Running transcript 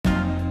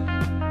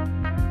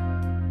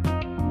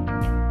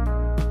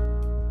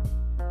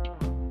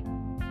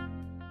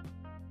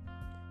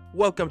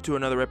welcome to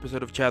another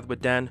episode of Chat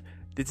with Dan.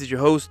 This is your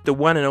host, the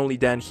one and only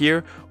Dan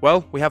here.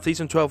 Well, we have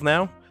season 12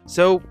 now,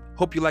 so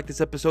hope you like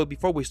this episode.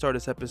 Before we start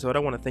this episode, I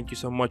want to thank you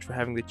so much for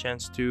having the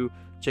chance to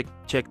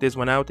check this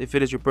one out. If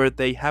it is your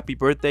birthday, happy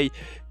birthday.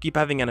 Keep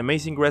having an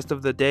amazing rest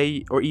of the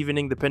day or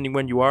evening, depending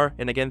when you are.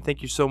 And again,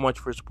 thank you so much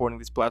for supporting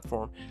this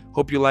platform.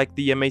 Hope you like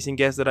the amazing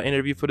guests that I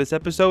interviewed for this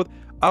episode.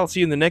 I'll see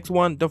you in the next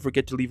one. Don't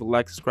forget to leave a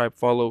like, subscribe,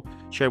 follow,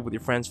 share with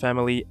your friends,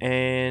 family,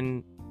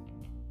 and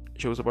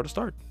show us about to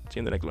start. See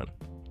you in the next one.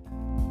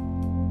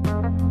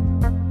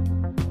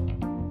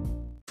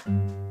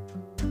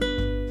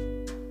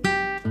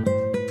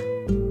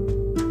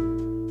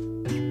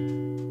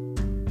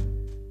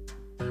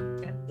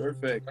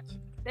 Perfect.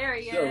 There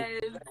he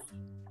is.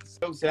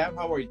 So Sam,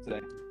 how are you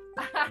today?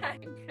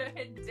 I'm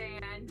good,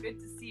 Dan. Good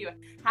to see you.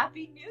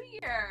 Happy New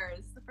Year!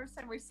 It's the first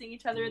time we're seeing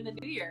each other in the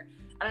new year.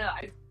 I don't know.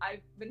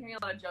 I've been hearing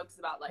a lot of jokes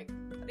about, like,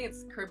 I think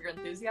it's Curb Your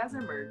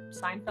Enthusiasm or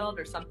Seinfeld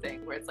or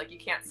something, where it's like you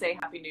can't say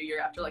Happy New Year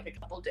after like a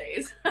couple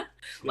days,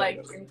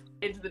 like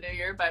into the new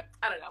year. But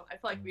I don't know. I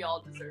feel like we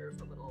all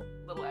deserve a little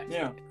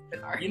extra.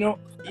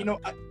 Yeah.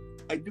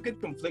 I do get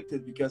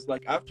conflicted because,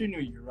 like, after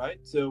New Year, right?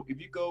 So if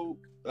you go,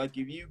 like,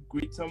 if you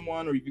greet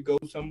someone or if you go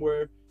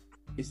somewhere,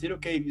 is it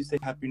okay if you say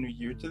Happy New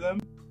Year to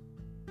them?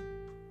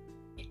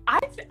 I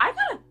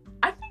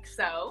think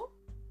so.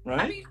 Right?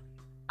 I mean,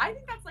 I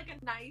think that's like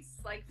a nice,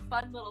 like,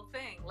 fun little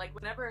thing. Like,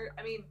 whenever,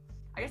 I mean,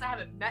 I guess I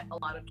haven't met a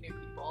lot of new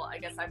people. I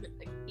guess I've been,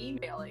 like,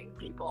 emailing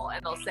people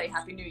and they'll say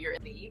Happy New Year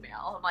in the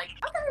email. I'm like,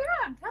 okay,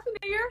 yeah, Happy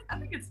New Year. I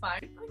think it's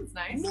fine. I think it's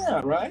nice.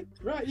 Yeah, right.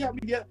 Yeah, I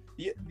mean,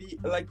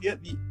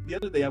 the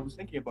other day I was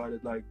thinking about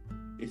it. Like,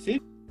 is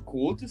it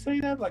cool to say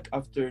that, like,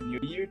 after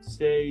New Year, to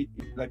say,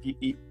 like,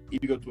 if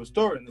you go to a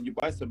store and then you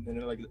buy something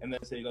and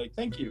then say, like,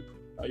 thank you,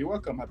 you're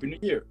welcome, Happy New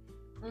Year.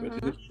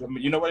 Mm-hmm.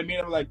 You know what I mean?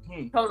 I'm like,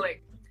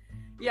 Totally.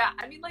 Yeah,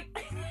 I mean, like,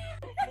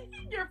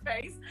 your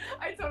face,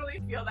 I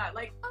totally feel that.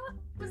 Like,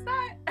 was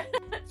that?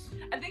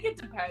 I think it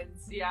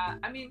depends. Yeah,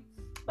 I mean,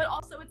 but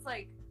also it's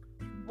like,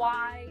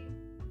 why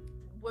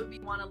would we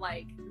want to,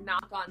 like,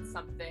 knock on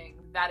something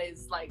that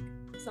is, like,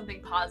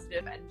 something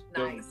positive and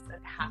nice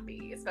and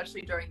happy,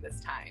 especially during this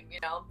time, you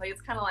know? Like,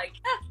 it's kind of like,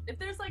 if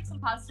there's, like, some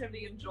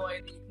positivity and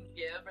joy that you can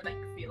give or that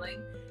you're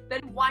feeling,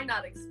 then why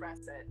not express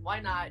it? Why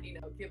not, you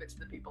know, give it to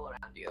the people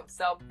around you?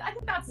 So I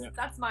think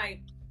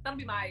that'll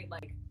be my,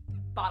 like,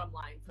 bottom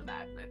line for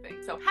that, I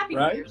think. So happy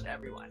New Year to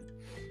everyone.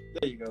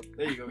 There you go.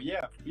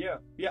 Yeah.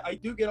 I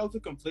do get also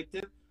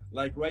conflicted,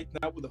 like, right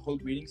now with the whole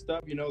greeting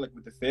stuff, you know, like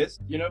with the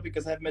fist, you know,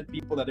 because I've met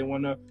people that they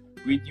want to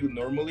greet you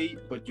normally,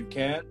 but you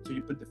can't, so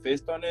you put the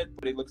fist on it,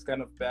 but it looks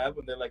kind of bad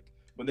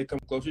when they come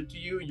closer to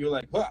you, you're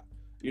like, huh,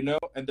 you know.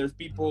 And there's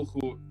people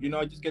who, you know,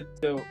 I just get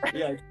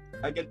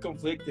I get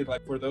conflicted,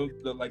 like, for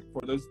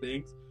those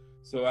things.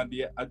 So at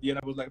the end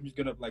I was like, I'm just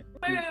gonna, like,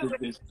 do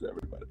this to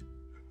everybody.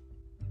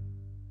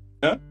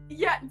 Huh?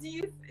 Yeah, do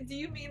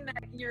you mean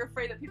that you're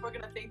afraid that people are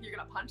gonna think you're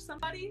gonna punch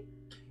somebody?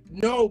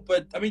 No,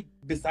 but I mean,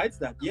 besides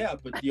that, yeah.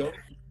 But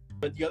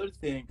the other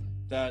thing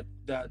that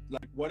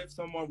like, what if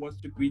someone wants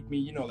to greet me,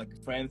 you know, like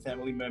a friend,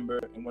 family member,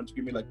 and wants to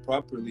greet me, like,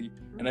 properly,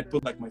 and I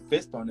put, like, my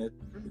fist on it,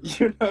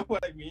 you know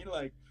what I mean?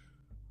 Like,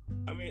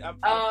 I mean, I'm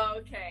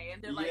okay,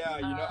 and they're like, yeah,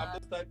 you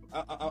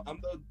know,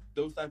 I'm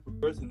those type of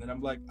person, and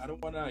I'm like, I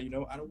don't wanna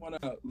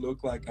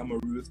look like I'm a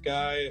rude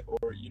guy,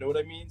 or, you know what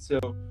I mean? So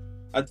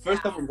at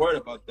first I was worried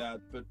about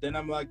that, but then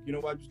I'm like, you know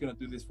what, I'm just gonna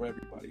do this for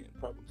everybody and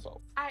problem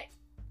solve.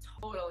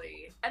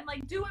 Totally. And,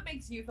 like, do what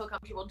makes you feel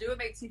comfortable. Do what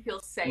makes you feel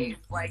safe.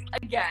 Like,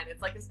 again,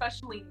 it's like,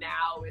 especially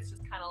now, it's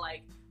just kind of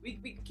like,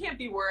 we can't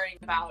be worrying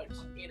about,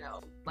 you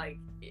know, like,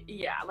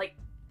 yeah, like,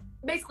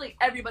 basically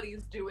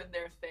everybody's doing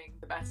their thing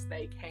the best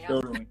they can.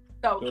 Totally.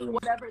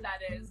 Whatever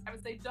that is, I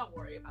would say don't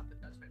worry about the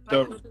judgment.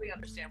 But I completely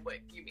understand what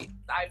you mean.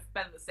 I've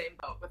been in the same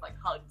boat with, like,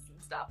 hugs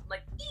and stuff. I'm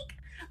like, eek!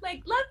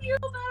 Like, love you,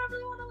 but I don't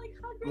really want to, like,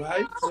 hug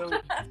right now.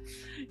 So,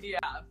 yeah,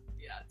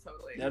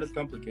 totally. That is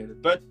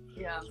complicated. But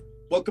yeah.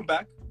 Welcome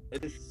back.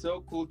 It is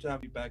so cool to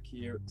have you back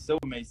here. So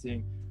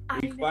amazing.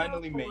 We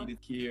finally made it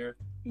here.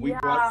 We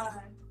watched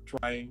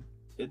trying.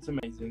 It's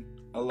amazing.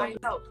 I love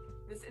it. Know.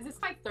 Is this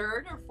my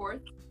third or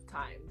fourth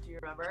time? Do you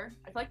remember?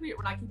 I feel like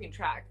we're not keeping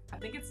track. I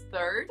think it's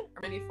third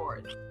or maybe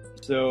fourth.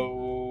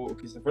 So,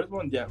 okay, so the first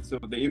one, yeah. So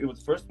it was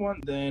the first one,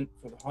 then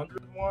for the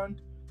 100th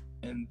one,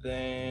 and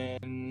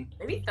then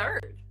maybe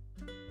third.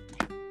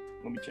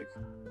 Let me check.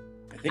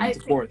 I think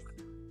it's fourth.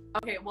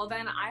 Okay, well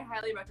then I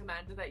highly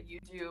recommend that you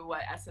do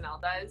what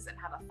SNL does and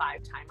have a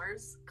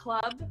 5-timers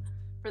club.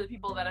 For the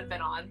people that have been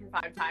on for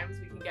 5 times,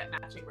 we can get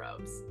matching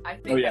robes. I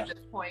think at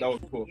this point, that was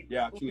cool.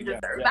 Yeah, actually,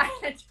 yeah.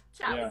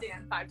 Chat with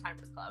Dan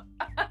 5-timers club.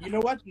 You know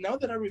what? Now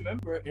that I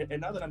remember,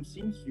 and now that I'm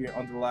seeing here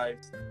on the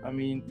lives, I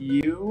mean,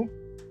 you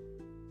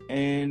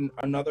and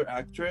another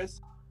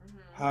actress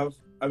have.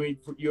 I mean,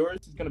 for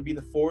yours is gonna be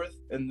the 4th,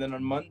 and then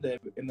on Monday,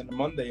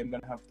 I'm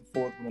gonna have the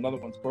 4th with another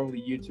one. So probably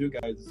you two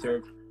guys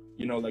deserve,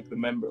 you know, like the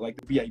member, like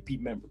the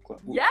VIP member club.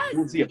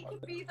 We'll see about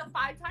that. Be the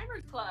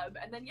 5-timers club,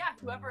 and then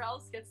whoever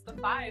else gets the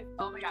 5.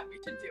 Oh my God, we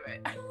should do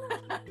it.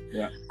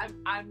 Yeah.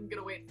 I'm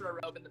gonna wait for a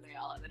robe in the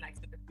mail, and the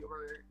next interview you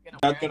were gonna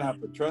That's wear gonna it.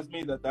 happen. Trust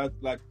me. That's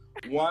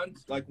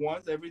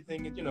once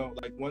everything is,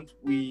 like once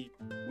we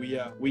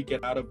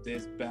get out of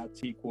this bad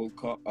sequel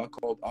called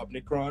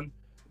Omnicron,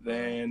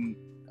 then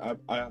I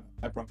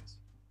promise.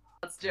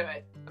 Let's do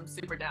it. I'm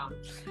super down.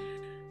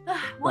 Sounds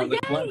Well, like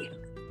a plan.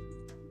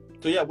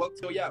 yay!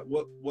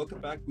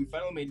 Welcome back. We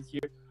finally made it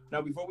here.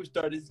 Now, before we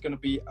start, this is gonna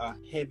be a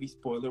heavy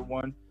spoiler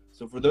one.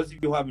 So for those of you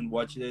who haven't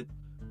watched it,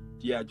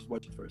 just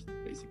watch it first,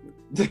 basically.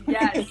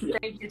 Yes,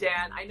 thank you,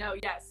 Dan. I know,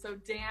 yes. So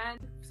Dan,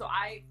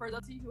 for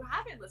those of you who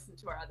haven't listened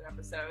to our other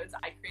episodes,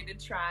 I created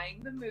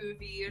Trying the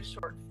Movie, a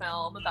short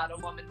film about a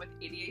woman with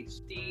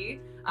ADHD.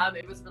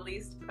 It was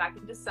released back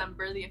in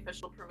December, the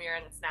official premiere,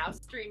 and it's now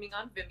streaming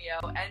on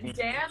Vimeo. And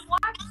Dan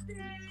watched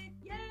it!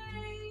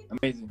 Yay!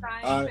 Amazing.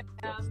 Trying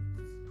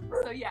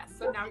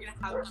so now we're gonna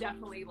have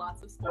definitely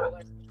lots of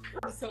spoilers.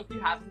 So if you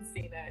haven't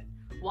seen it,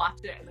 watch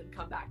it and then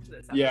come back to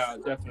this episode. Yeah,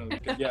 definitely.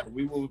 'Cause,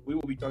 we will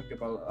be talking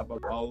about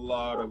a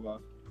lot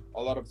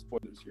of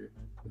spoilers here.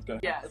 It's gonna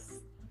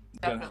Yes,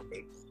 gonna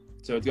definitely.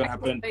 So it's gonna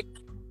happen.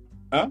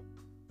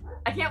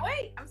 I can't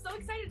wait. I'm so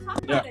excited to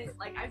talk about Yeah. it.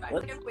 Like I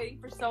feel like I'm waiting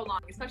for so long,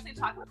 especially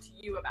talking to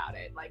you about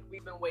it. Like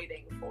we've been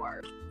waiting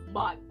for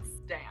months,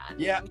 Dan.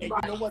 Yeah, and you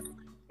know what?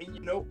 And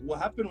you know what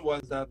happened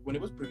was that when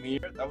it was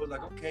premiered, I was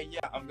like, okay, yeah,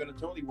 I'm gonna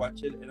totally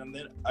watch it, and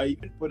then I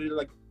even put it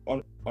like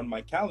on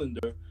my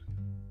calendar.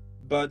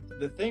 But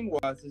the thing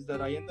is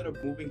that I ended up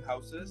moving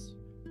houses.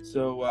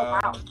 So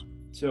Wow.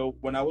 so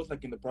when I was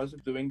like in the process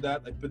of doing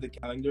that, I put the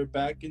calendar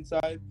back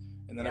inside,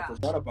 and then I Yeah.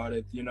 forgot about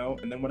it,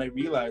 And then when I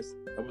realized,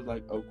 I was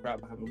like, oh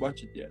crap, I haven't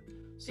watched it yet.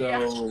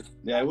 So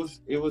Yeah.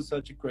 it was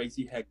such a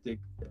crazy hectic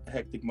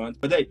month.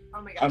 But hey,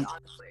 Oh my god,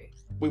 honestly.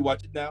 we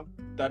watch it now.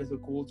 That is so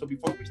cool. So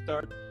before we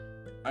start,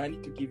 I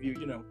need to give you,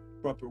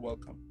 proper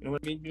welcome. You know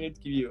what I mean? You need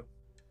to give you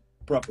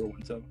a proper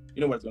one. So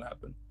you know what's gonna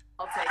happen.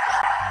 I'll take it.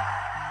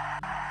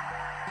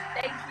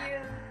 Thank you.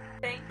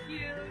 Thank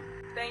you.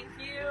 Thank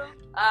you.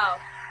 Oh.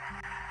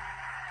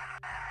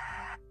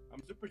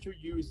 I'm super sure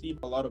you receive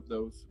a lot of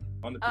those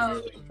on the Oh.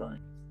 premiere that you're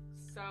trying.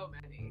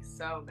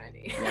 So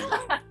many.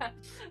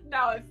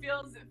 No, it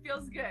feels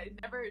good.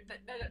 It never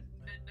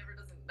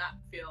doesn't not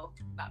feel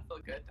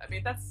good. I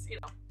mean, that's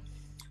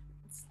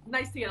it's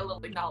nice to get a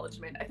little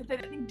acknowledgement. I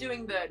think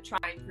doing the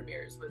Trying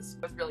premieres was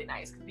really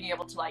nice because being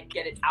able to like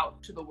get it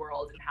out to the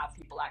world and have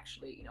people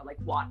actually like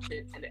watch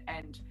it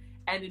and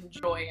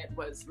enjoy it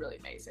was really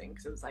amazing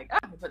because it was like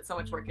we put so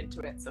much work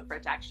into it, so for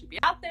it to actually be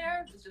out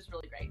there was just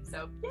really great.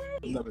 So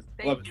yay! Love it.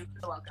 Thank you.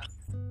 You're welcome.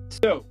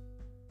 So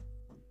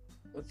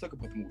let's talk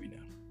about the movie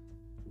now.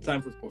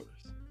 Time for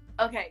spoilers.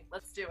 Okay,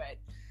 let's do it.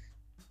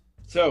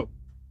 So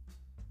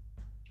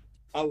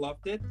I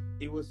loved it.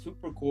 It was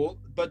super cool,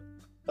 but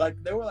like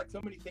there were like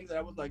so many things that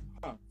I was like,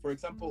 huh. For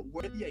example,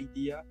 where the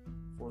idea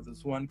for the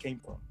swan came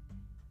from.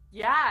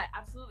 Yeah,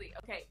 absolutely.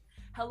 Okay.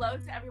 Hello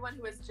to everyone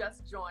who has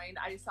just joined.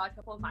 I saw a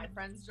couple of my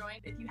friends join.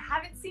 If you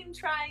haven't seen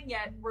Trying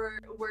yet, we're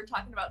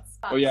talking about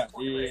Oh yeah.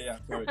 spoilers.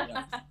 Sorry.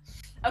 Yeah.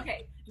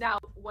 Okay, now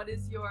what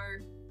is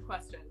your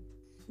question?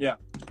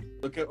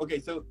 Okay.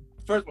 So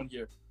first one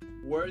here,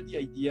 where the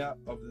idea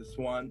of the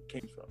swan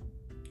came from.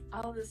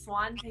 Oh, the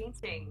swan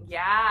painting.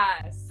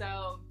 Yeah.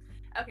 So,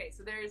 okay.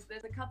 So there's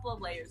a couple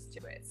of layers to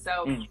it.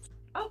 So,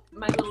 oh,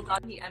 my little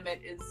doggy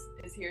Emmett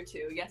is here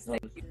too. Yes,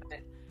 thank you,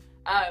 Emmett.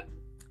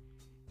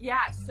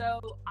 Yeah.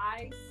 So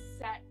I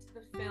set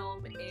the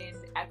film in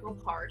Echo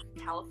Park,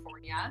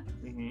 California.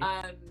 Mm-hmm.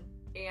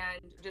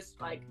 And just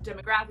like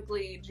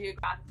demographically,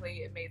 geographically,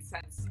 it made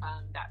sense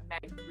that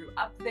Meg grew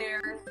up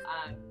there.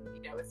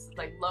 It's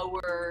like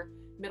lower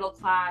middle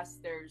class.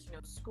 There's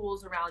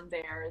schools around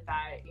there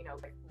that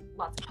like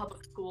lots of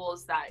public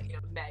schools that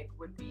Meg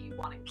would be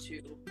wanting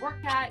to work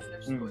at.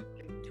 She's going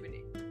to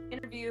an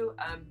interview.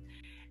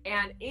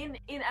 And in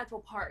Echo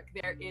Park,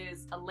 there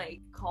is a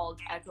lake called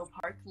Echo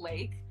Park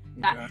Lake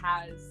that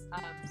has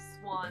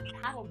swan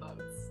paddle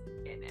boats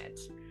in it.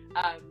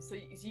 So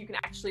you can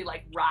actually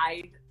like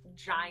ride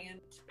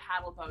giant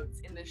paddle boats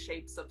in the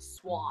shapes of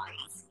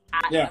swans.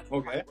 Okay.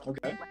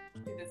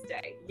 To this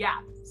day. Yeah.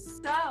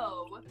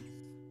 So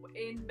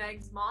in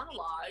Meg's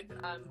monologue,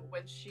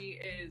 when she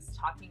is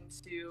talking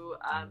to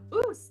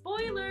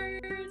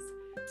spoilers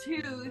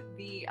to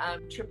the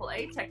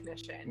AAA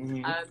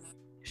technician,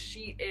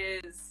 she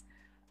is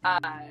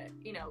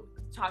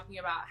talking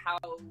about how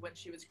when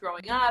she was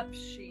growing up,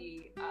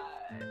 she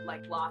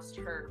lost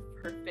her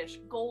fish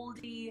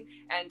Goldie,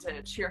 and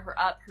to cheer her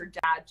up, her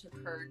dad took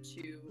her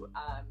to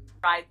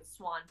ride the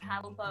swan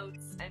paddle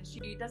boats. And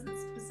she doesn't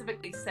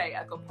specifically say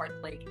Echo Park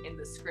Lake in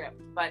the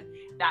script, but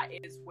that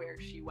is where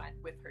she went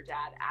with her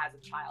dad as a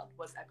child,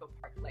 was Echo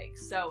Park Lake.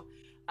 So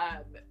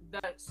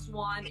the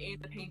swan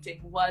in the painting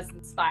was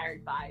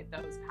inspired by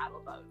those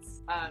paddle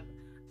boats.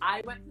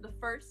 I went for the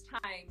first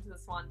time to the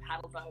swan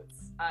paddle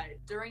boats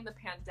during the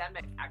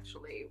pandemic,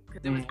 actually,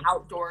 because it was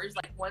outdoors.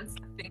 Like once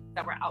the things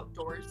that were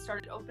outdoors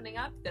started opening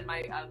up, then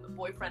my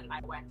boyfriend and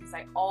I went because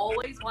I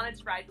always wanted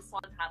to ride the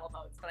swan paddle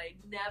boats, but I'd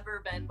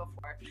never been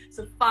before.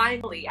 So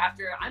finally,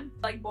 I'm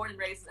like born and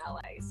raised in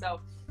LA, so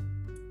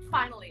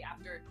finally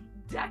after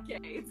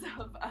decades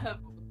of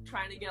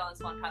trying to get on the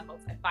Swan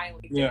catapults. I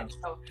finally did. Yeah.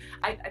 So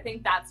I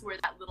think that's where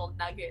that little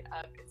nugget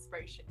of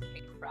inspiration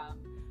came from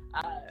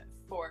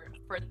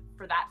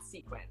for that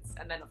sequence.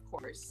 And then of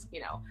course,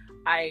 you know,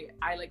 I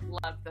like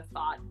love the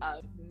thought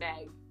of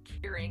Meg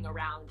carrying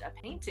around a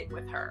painting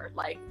with her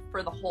like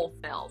for the whole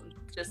film,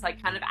 just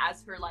like kind of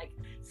as her like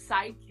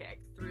sidekick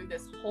through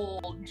this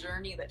whole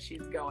journey that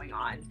she's going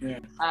on. Yeah.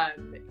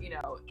 You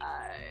know,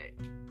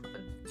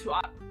 to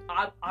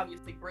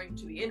obviously bring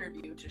to the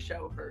interview to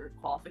show her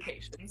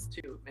qualifications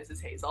to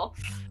Mrs. Hazel.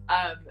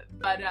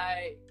 But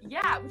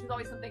yeah, which is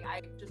always something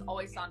I just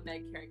always saw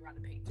Meg carrying around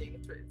a painting.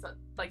 It's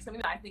like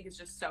something that I think is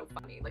just so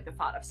funny, like the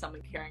thought of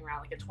someone carrying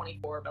around like a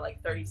 24 by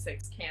like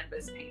 36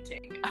 canvas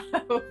painting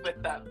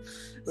with them.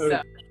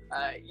 So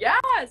yeah,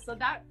 so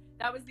that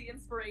was the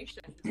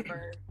inspiration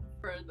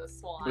for the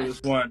Swan. For the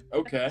Swan,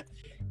 okay.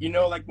 You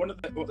know, like one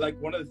of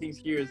the things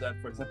here is that,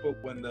 for example,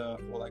 when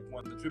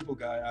the triple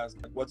guy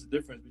asked like, what's the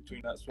difference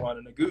between a swan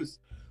and a goose,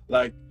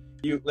 like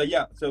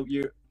so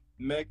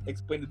Meg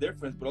explained the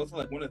difference, but also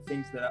like one of the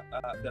things that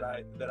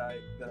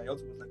I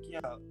also was like, yeah,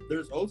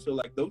 there's also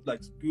like those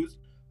like goose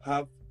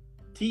have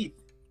teeth.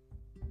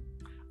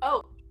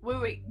 Oh,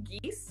 wait,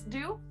 geese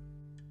do?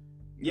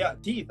 Yeah,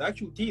 teeth,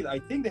 actual teeth. I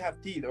think they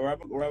have teeth, or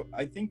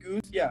I think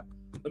goose. Yeah,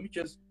 let me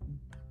just.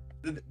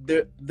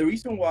 The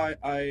reason why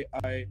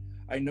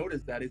I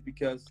noticed that is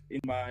because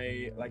in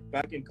my like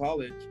back in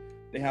college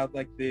they had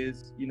like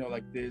this, you know,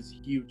 like this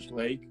huge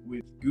lake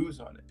with goose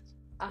on it,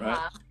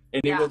 right?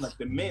 And it was like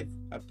the myth.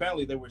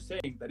 Apparently they were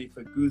saying that if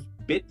a goose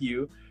bit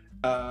you,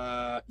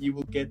 you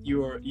will get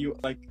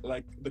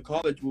like the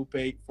college will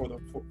pay for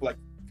like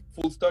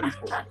full studies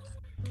for it.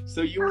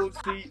 So you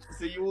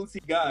will see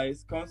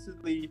guys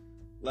constantly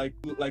like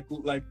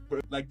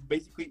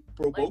basically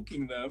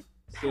provoking them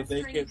so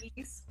they can.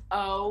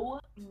 Oh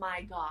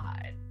my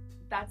god,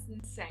 that's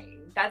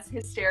insane. That's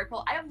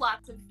hysterical. I have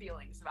lots of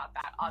feelings about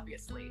that,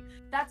 obviously.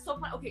 That's so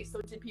fun. Okay,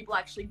 so did people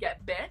actually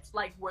get bit?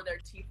 Like, were there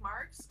teeth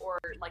marks or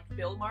like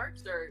bill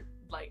marks, or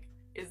like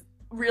is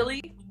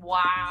really?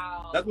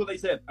 Wow. That's what they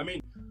said. I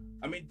mean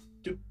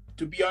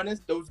to be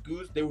honest, those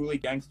goose, they were really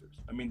gangsters.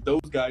 I mean, those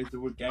guys, they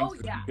were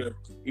gangsters. Oh, yeah. Because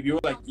if you were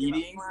like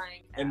eating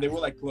and they were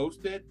like close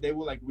to it, they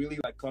will like really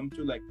like come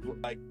to like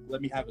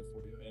let me have it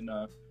for you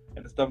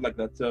and stuff like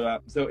that.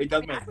 So it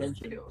got my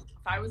attention. If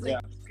I was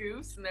a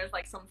goose and there's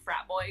like some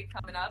frat boy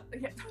coming up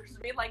towards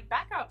me, like,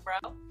 back up,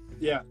 bro.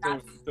 Yeah,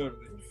 That's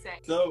totally.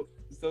 Insane. So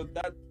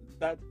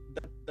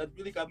that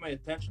really got my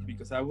attention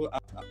because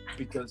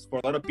because for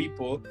a lot of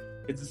people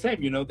it's the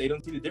same, you know, they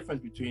don't see the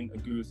difference between a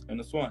goose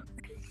and a swan.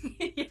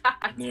 Yeah,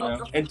 you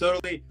know, and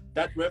totally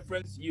that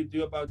reference you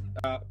do about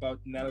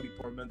Natalie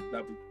Portman,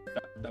 that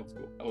was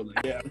cool. I was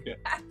like, yeah, okay.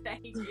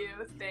 Thank you.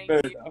 Fair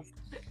enough.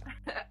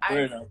 I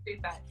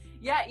appreciate that.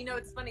 Yeah, you know,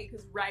 it's funny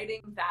because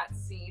writing that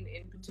scene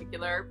in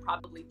particular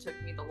probably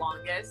took me the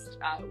longest,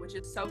 which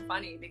is so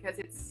funny because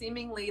it's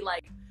seemingly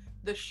like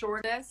the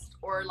shortest,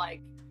 or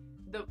like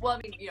I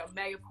mean, you know,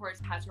 Meg of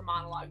course has her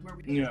monologue where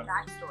we get the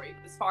backstory,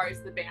 but as far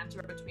as the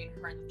banter between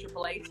her and the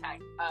AAA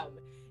tech,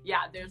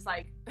 yeah, there's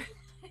like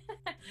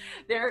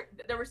there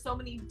were so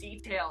many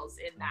details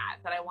in that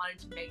I wanted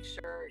to make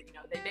sure, you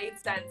know, they made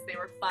sense, they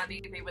were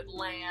funny, they would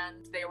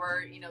land, they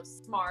were, you know,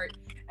 smart,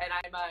 and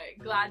I'm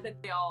glad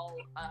that they all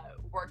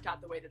worked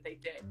out the way that they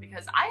did,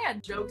 because I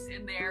had jokes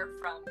in there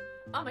from,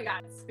 oh my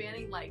god,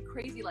 spanning like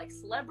crazy like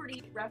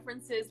celebrity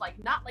references,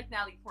 like not like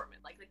Natalie Portman,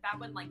 like that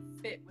one like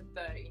fit with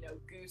the, you know,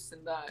 goose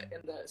and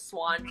the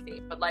swan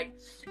theme, but like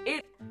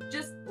it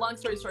just, long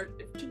story short,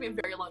 it took me a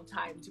very long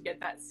time to get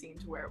that scene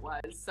to where it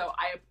was. So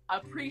I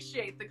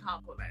appreciate the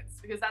compliments,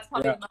 because that's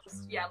probably the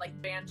most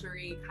like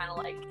bantery kind of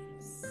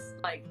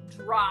like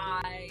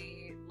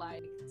dry,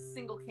 like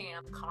single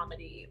cam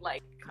comedy,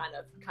 like kind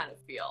of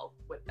feel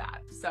with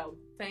that. So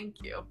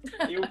thank you.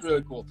 It was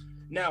really cool.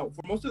 Now,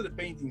 for most of the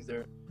paintings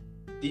there,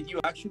 did you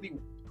actually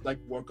like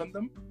work on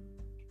them?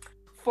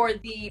 For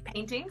the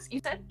paintings, you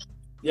said?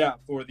 Yeah,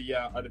 for the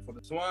either for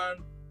the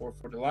swan or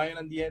for the lion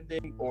at the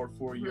ending, or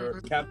for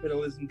your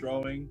capitalism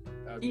drawing.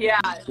 Yeah.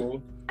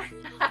 Cool.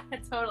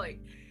 Totally.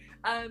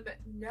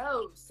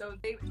 No, so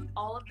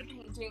all of the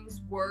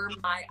paintings were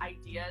my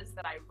ideas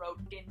that I wrote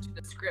into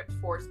the script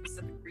for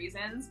specific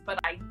reasons, but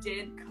I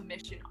did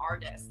commission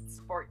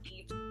artists for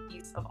each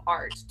piece of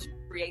art to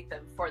create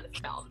them for the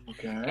film.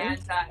 Okay. And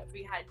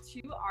we had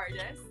two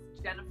artists,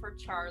 Jennifer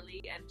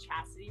Charlie and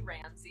Chastity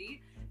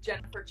Ramsey.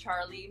 Jennifer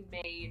Charlie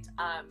made,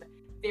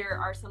 there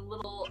are some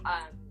little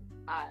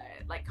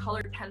like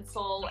colored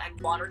pencil and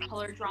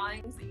watercolor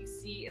drawings that you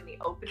see in the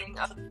opening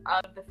of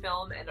the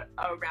film and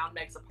around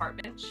Meg's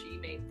apartment. She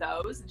made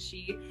those, and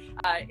she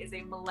is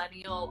a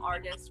millennial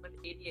artist with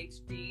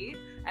ADHD.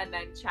 And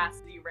then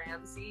Chastity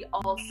Ramsey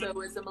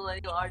also is a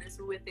millennial artist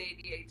with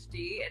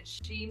ADHD, and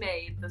she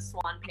made the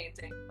swan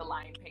painting, the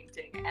lion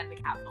painting, and the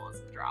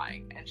capitalism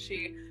drawing, and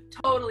she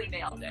totally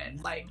nailed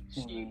it. Like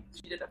she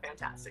did a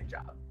fantastic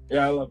job.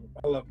 Yeah, I love them.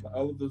 I love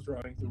all of those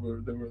drawings. They were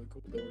really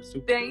cool. They were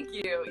super. Thank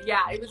you.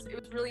 Yeah, it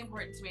was really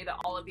important to me that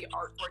all of the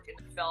artwork in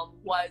the film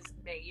was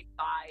made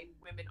by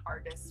women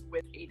artists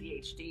with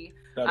ADHD.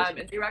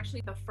 And they were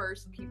actually the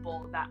first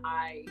people that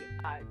I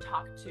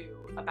talked to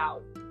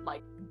about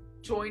like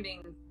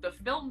joining the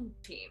film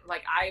team.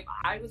 Like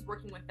I was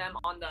working with them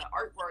on the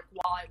artwork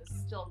while I was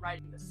still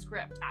writing the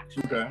script,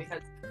 actually,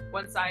 because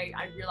once I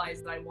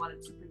realized that I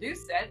wanted to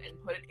produce it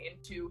and put it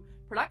into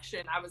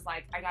production, I was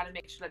like, I got to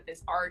make sure that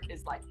this art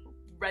is like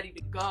ready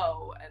to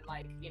go, and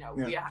like, you know,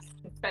 we have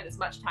to spend as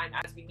much time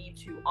as we need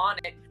to on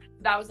it.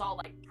 That was all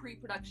like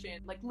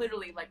pre-production, like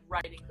literally like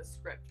writing the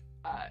script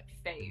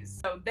phase.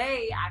 So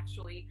they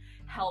actually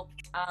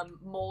helped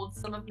mold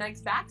some of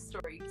Meg's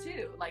backstory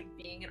too, like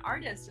being an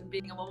artist and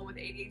being a woman with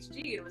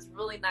ADHD. It was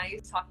really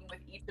nice talking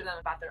with each of them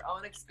about their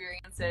own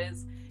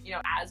experiences, you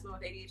know, as women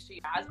with ADHD,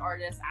 as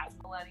artists, as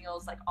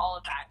millennials, like all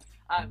of that,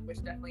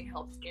 which definitely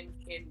helped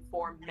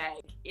inform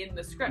Meg in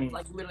the script,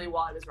 like literally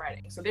while I was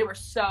writing. So they were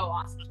so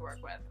awesome to work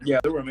with. Yeah,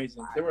 they were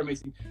amazing. They were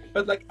amazing.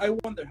 But like, I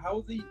wonder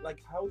how the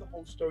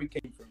whole story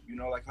came from. You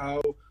know, like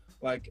how,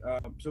 like,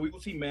 so we will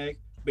see Meg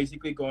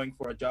basically going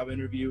for a job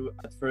interview.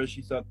 At first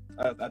she thought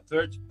at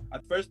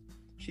first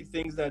she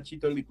thinks that she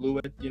totally blew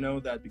it, you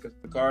know, that because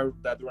the car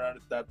that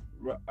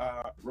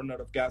run out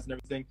of gas and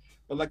everything.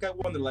 But like, I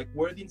wonder like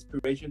where the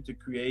inspiration to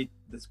create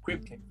the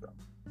script came from.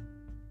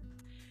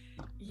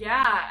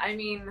 Yeah, I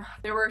mean,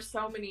 there were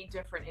so many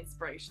different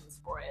inspirations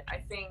for it. I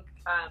think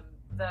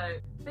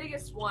the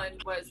biggest one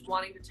was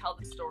wanting to tell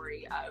the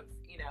story of,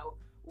 you know,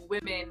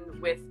 women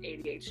with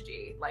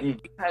ADHD,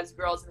 like because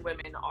girls and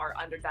women are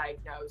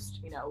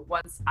underdiagnosed. You know,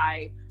 once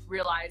I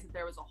realized that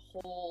there was a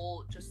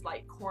whole just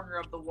like corner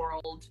of the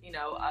world, you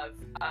know,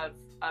 of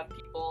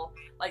people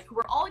like who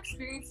were all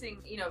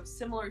experiencing, you know,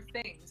 similar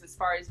things as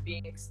far as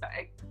being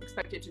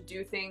expected to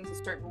do things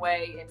a certain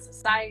way in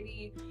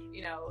society,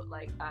 you know,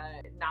 like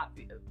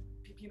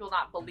people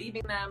not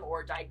believing them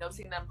or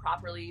diagnosing them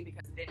properly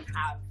because they didn't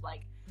have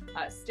like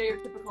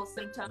stereotypical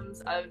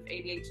symptoms of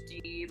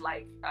ADHD,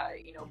 like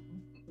you know,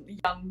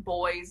 young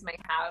boys may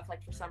have,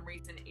 like, for some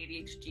reason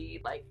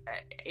ADHD, like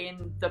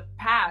in the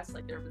past,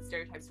 like there have been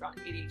stereotypes around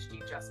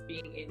ADHD just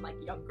being in like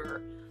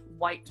younger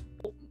white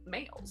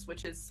males,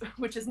 which is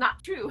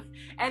not true.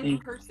 Any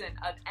person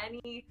of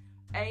any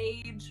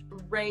age,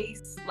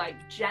 race,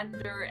 like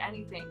gender,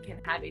 anything can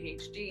have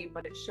ADHD,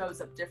 but it shows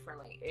up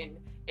differently in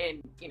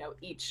you know,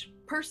 each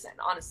person,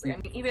 honestly. I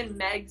mean, even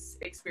Meg's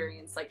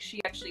experience, like she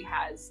actually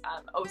has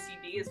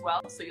OCD as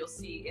well. So you'll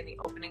see in the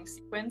opening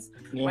sequence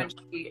when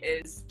she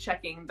is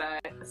checking the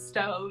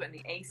stove and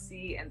the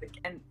AC and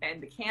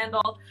the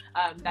candle,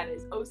 that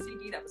is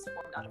OCD that was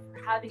formed out of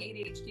her having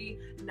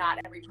ADHD. Not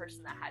every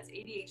person that has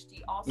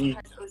ADHD also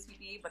has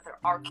OCD, but there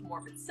are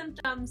comorbid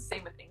symptoms.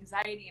 Same with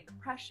anxiety and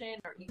depression,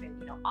 or even,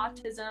 you know,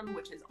 autism,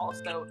 which is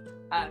also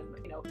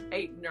you know,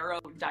 a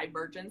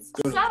neurodivergence.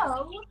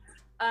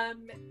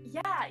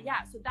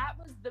 So that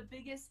was the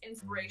biggest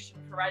inspiration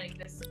for writing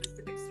this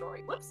specific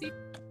story. Whoopsie.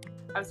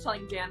 I was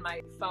telling Dan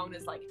my phone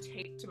is like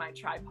taped to my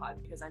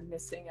tripod because I'm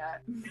missing a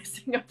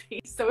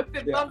piece. So if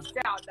it bumps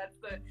down,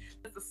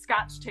 that's the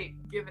Scotch tape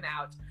given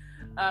out.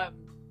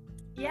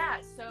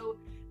 So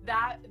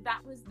that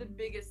was the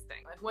biggest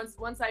thing. Like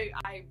once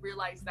I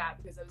realized that,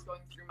 because I was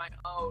going through my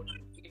own,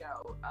 you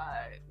know,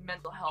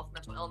 mental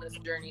illness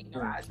journey, you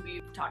know, as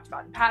we've talked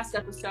about in past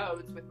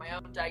episodes, with my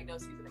own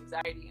diagnoses of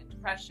anxiety and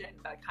depression.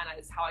 That kind of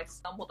is how I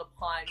stumbled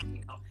upon,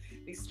 you know,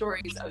 these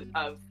stories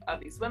of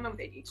these women with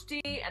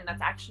ADHD. And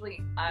that's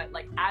actually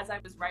like, as I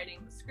was writing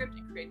the script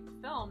and creating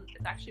the film,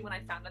 it's actually when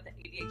I found out that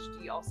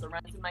ADHD also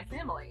runs in my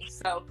family.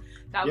 So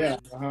that was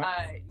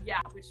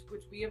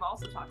which we have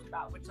also talked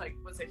about, which like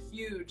was a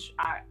huge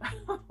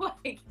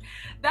like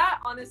that,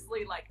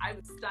 honestly, like I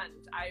was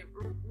stunned. I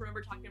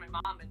remember talking to my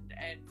mom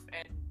and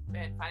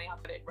finding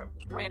out that it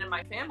ran in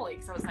my family,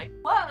 because I was like,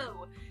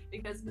 whoa,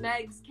 because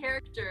Meg's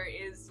character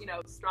is, you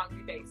know,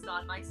 strongly based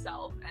on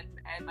myself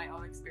and my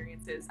own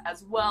experiences,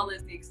 as well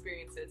as the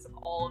experiences of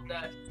all of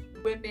the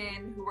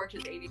women who worked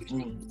as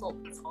ADHD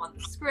consultants on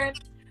the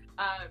script.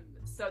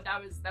 So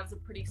that was a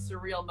pretty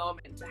surreal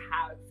moment to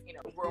have, you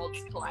know, worlds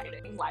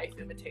colliding. Life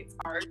imitates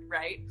art,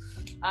 right?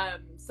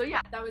 So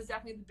yeah, that was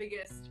definitely the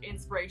biggest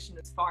inspiration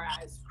as far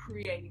as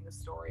creating the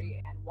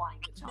story and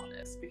wanting to tell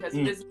this, because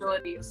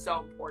visibility is so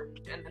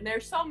important. And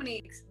there's so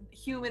many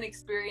human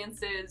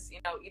experiences, you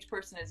know, each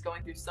person is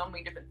going through so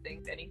many different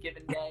things any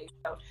given day.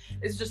 So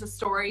it's just a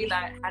story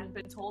that hadn't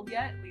been told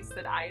yet, at least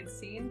that I had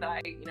seen, that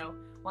I, you know,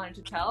 wanted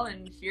to tell,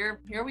 and here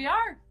we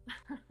are.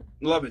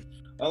 Love it.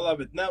 I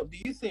love it. Now, do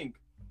you think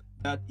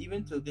that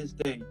even to this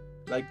day,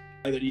 like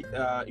either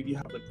if you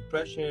have like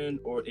depression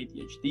or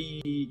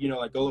ADHD, you know,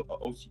 like all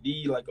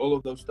OCD, like all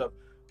of those stuff,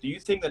 do you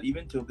think that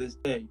even till this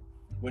day,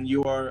 when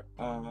you are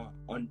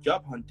on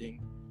job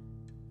hunting,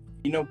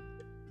 you know,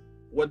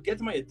 what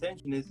gets my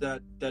attention is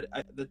that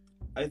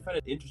I find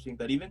it interesting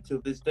that even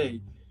till this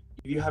day,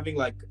 if you're having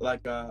like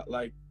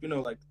you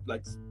know,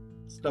 like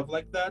stuff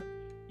like that,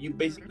 you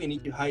basically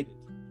need to hide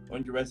it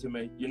on your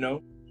resume, you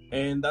know.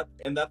 and that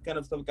kind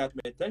of stuff got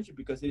my attention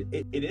because it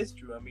is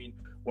true. I mean,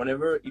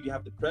 whenever if you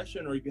have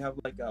depression or if you have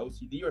like a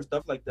OCD or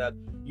stuff like that,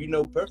 you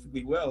know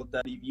perfectly well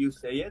that if you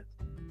say it,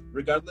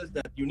 regardless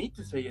that you need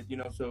to say it,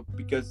 so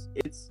because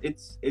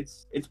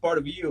it's part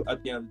of you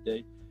at the end of the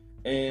day.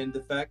 And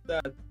the fact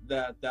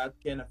that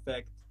can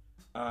affect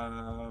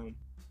the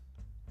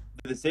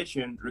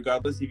decision,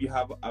 regardless if you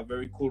have a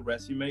very cool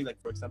resume, like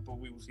for example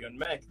we will see on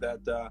Meg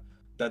that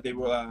they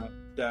will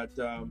that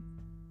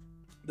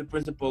the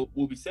principal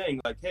will be saying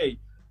like, hey,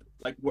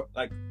 like what,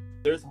 like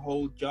there's a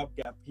whole job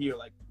gap here,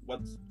 like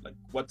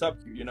what's up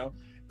here,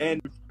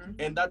 and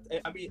that,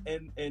 I mean,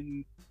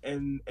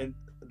 and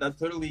that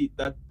totally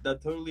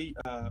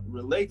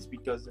relates,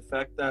 because the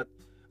fact that,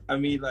 I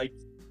mean,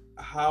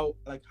 how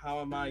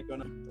am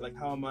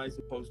I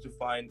supposed to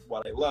find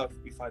what I love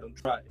if I don't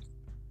try,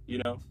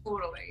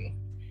 Totally.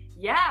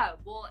 Yeah.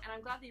 Well, and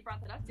I'm glad that you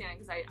brought that up, Dan,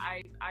 because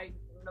I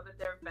know that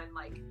there have been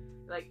like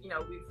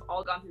we've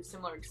all gone through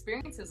similar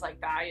experiences like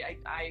that.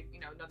 I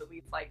know that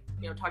we've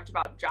talked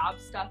about job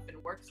stuff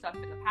and work stuff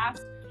in the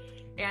past.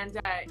 And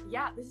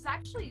yeah, this has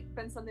actually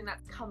been something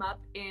that's come up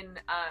in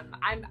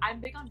I'm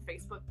big on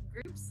Facebook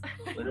groups.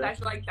 I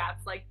feel like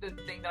that's like the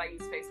thing that I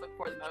use Facebook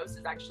for the most,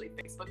 is actually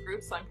Facebook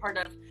groups. So I'm part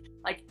of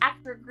like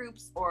actor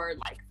groups or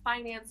like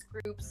finance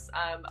groups,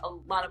 a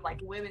lot of like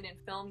women in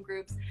film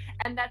groups,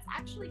 and that's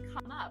actually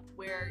come up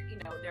where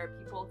there are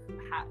people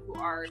who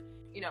are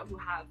who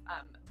have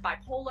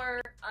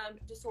bipolar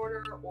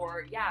disorder,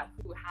 or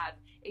who have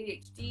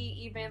ADHD,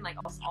 even like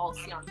I'll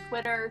see on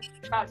Twitter.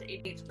 Shout out to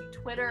ADHD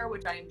Twitter,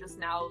 which I am just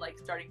now like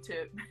starting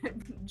to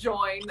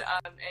join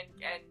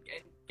and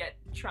get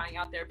trying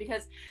out there,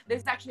 because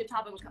this is actually a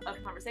topic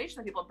of conversation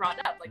that people have brought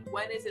up. Like,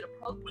 when is it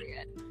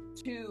appropriate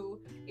to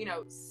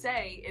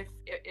say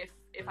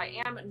if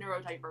I am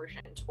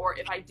neurodivergent, or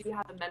if I do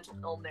have a mental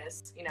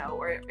illness,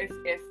 or if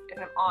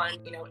I'm on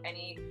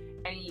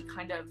any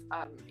kind of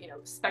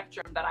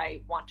spectrum that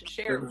I want to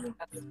share.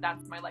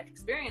 That's my life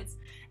experience,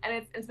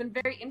 and it's been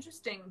very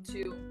interesting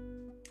to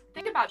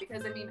think about,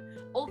 because I mean,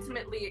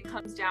 ultimately it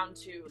comes down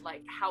to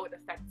like how it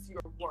affects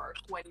your work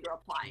when you're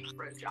applying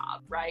for a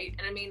job, right?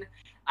 And I mean,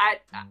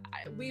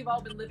 we've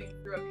all been living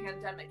through a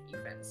pandemic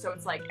even, so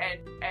it's like,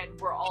 and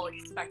we're all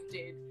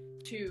expected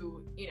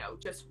to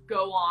just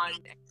go on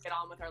and get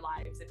on with our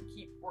lives and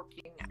keep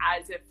working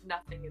as if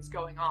nothing is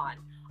going on.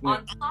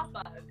 On top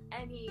of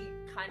any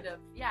kind of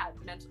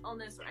mental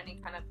illness or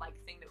any kind of like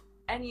thing that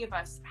any of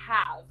us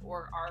have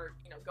or are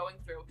going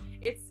through.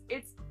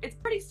 It's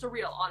pretty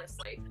surreal,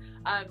 honestly.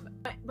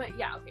 But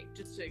yeah, okay,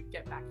 just to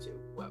get back to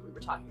what we were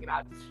talking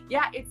about,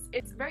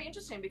 it's very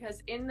interesting,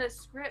 because in the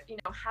script,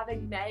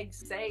 having Meg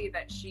say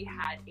that she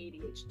had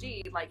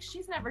ADHD, like,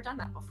 she's never done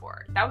that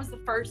before. That was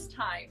the first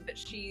time that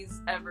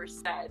she's ever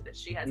said that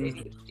she has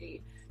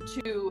ADHD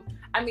to,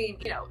 I mean,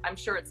 I'm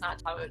sure it's not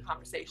a topic of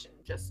conversation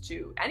just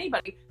to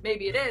anybody,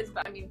 maybe it is,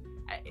 but I mean,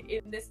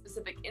 in this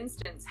specific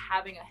instance,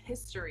 having a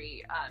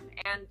history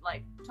and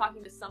like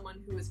talking to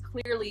someone who is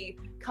clearly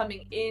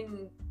coming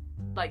in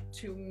like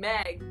to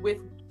Meg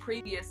with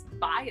previous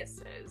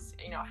biases,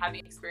 having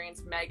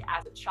experienced Meg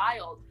as a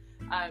child,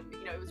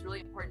 it was really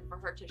important for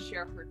her to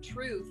share her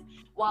truth,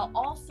 while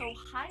also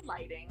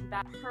highlighting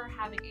that her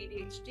having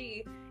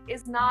ADHD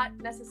is not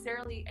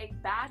necessarily a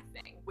bad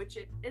thing, which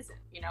it isn't.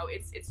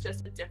 It's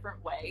just a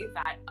different way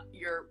that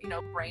your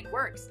brain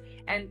works,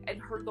 and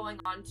her going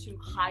on to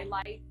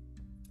highlight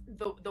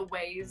the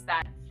ways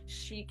that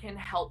she can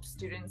help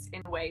students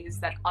in ways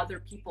that other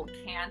people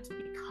can't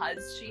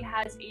because she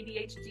has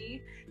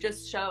ADHD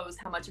just shows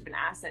how much of an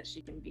asset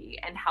she can be,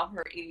 and how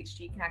her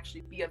ADHD can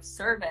actually be of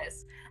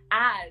service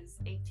as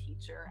a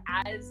teacher,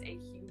 as a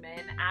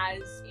human,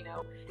 as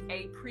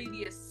a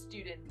previous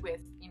student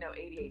with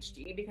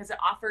ADHD, because it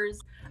offers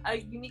a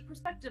unique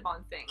perspective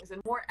on things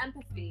and more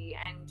empathy,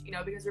 and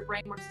because her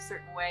brain works a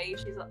certain way,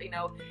 she's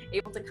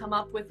able to come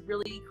up with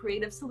really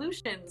creative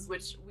solutions,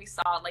 which we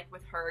saw like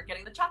with her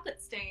getting the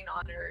chocolate stain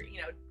on her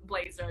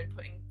blazer and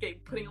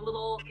putting a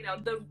little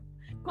the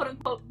quote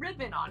unquote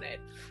ribbon on it.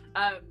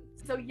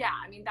 So yeah,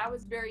 I mean, that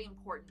was very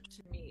important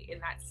to me in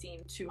that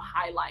scene, to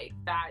highlight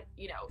that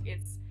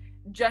it's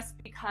just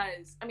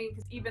because, I mean,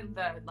 because even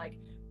the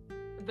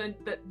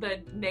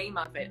name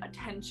of it,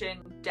 attention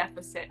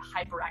deficit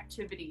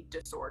hyperactivity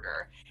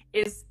disorder,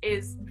 is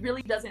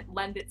really doesn't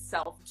lend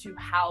itself to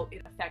how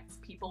it affects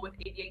people with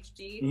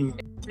ADHD.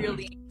 It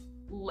really,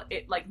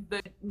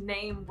 the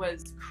name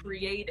was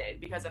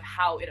created because of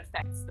how it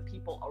affects the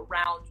people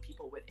around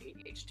people with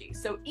ADHD.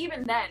 So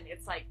even then,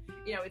 it's like,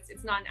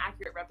 it's not an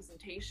accurate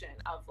representation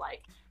of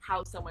like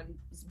how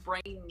someone's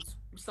brain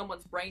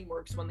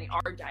works when they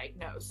are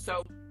diagnosed.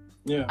 So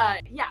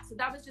so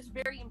that was just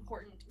very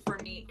important for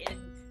me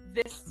in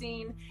this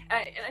scene,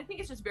 and I think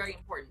it's just very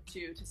important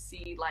to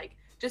see, like,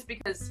 just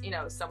because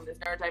someone is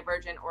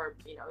neurodivergent or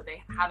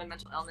they have a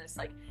mental illness,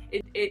 like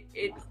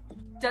it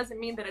doesn't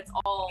mean that it's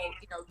all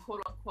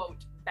quote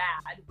unquote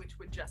bad, which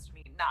would just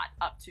mean not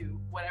up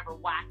to whatever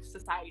whack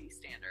society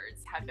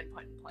standards have been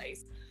put in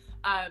place.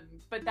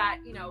 But that,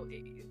 you know,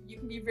 you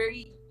can be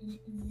very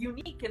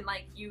unique, and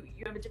like you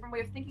have a different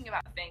way of thinking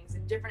about things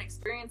and different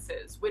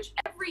experiences, which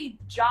every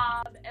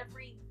job,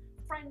 every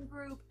friend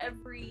group,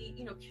 every,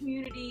 you know,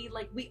 community,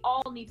 like we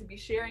all need to be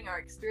sharing our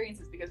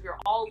experiences, because we're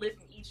all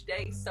living each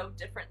day so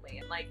differently.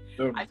 And like,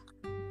 I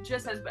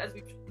just as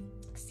we've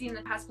seen in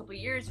the past couple of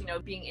years, you know,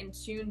 being in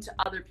tune to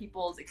other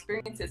people's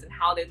experiences and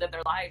how they live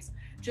their lives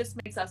just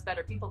makes us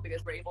better people,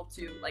 because we're able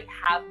to like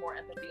have more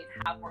empathy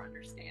and have more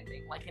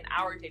understanding like in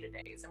our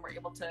day-to-days, and we're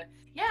able to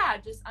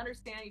just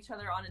understand each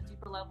other on a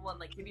deeper level and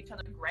like give each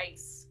other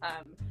grace,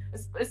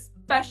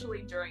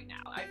 especially during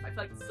now. I feel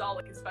like this is all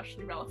like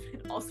especially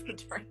relevant also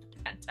during the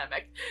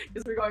pandemic,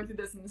 because we're going through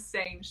this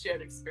insane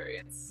shared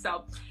experience.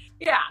 So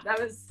yeah, that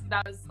was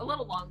a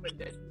little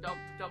long-winded, don't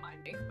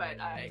mind me, but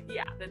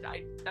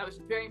that was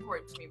very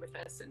important to me with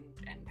this, and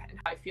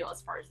how I feel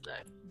as far as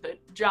the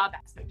job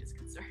aspect is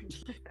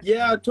concerned.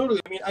 Yeah,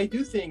 totally. I mean, I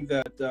do think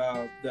that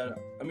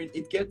I mean,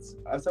 it gets,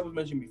 as I was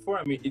mentioning before,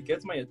 I mean, it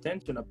gets my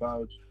attention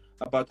about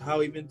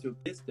how even to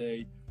this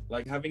day,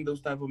 like having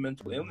those type of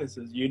mental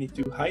illnesses, you need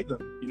to hide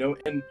them, you know,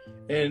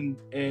 and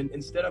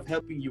instead of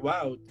helping you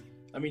out,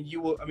 I mean,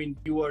 you are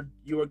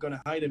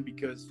gonna hide them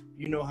because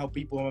you know how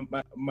people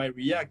might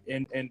react,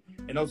 and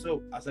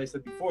also, as I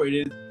said before,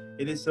 it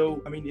is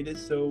so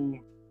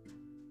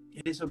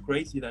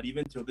crazy that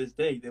even till this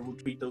day they will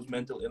treat those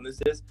mental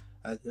illnesses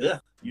as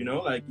you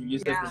know, like you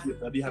said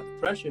that you have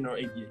depression or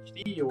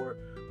ADHD or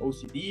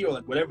OCD or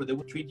like whatever, they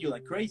will treat you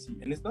like crazy,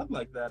 and it's not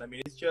like that. I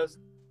mean, it's just,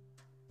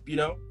 you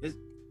know,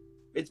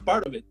 it's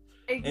part of it.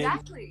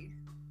 Exactly.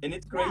 And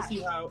it's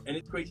crazy how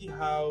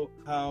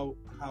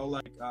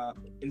like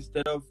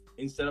instead of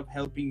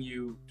helping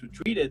you to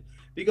treat it,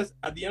 because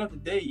at the end of the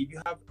day, if you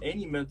have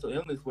any mental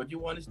illness, what you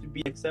want is to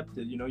be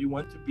accepted. You know, you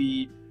want to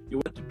be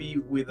with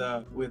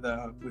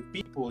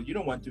people. You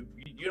don't want to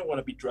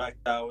be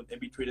dragged out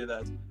and be treated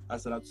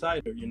as an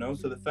outsider. You know,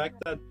 so the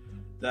fact that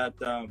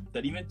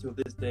even till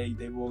this day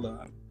they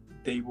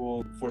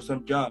will for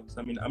some jobs.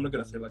 I mean, I'm not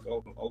gonna say like all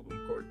of them, of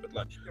course, but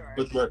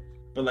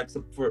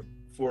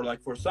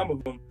like for some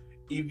of them,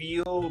 if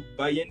you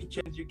by any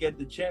chance you get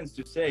the chance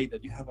to say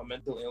that you have a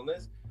mental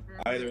illness,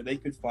 either they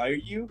could fire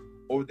you,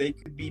 or they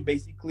could be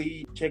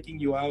basically checking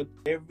you out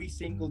every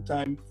single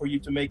time for you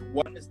to make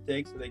one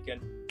mistake, so they can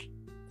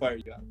fire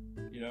you out,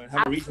 you know, and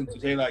have a reason to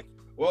say like,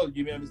 well,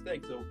 you made a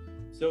mistake.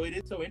 So it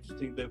is so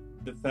interesting the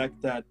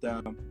fact that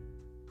I'm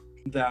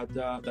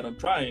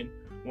trying,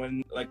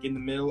 when like in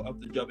the middle of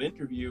the job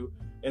interview,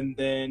 and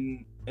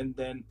then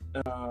the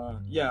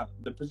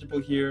principal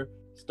here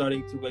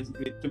starting to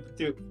basically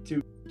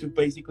to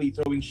basically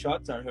throwing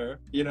shots at her,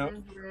 you know,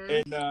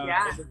 and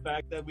the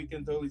fact that we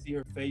can totally see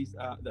her face,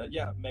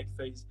 Meg's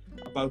face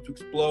about to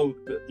explode,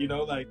 you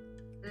know, like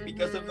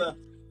because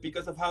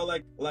of how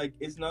like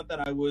it's not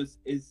that I was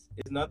a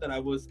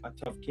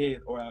tough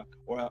kid or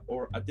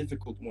a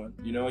difficult one,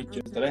 you know, it's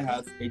just that I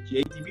had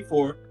ADHD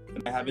before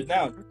and I have it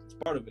now. It's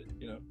part of it,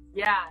 you know.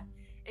 Yeah.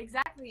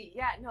 Exactly.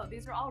 Yeah, no,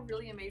 these are all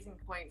really amazing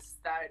points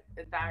that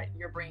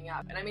you're bringing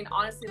up. And I mean,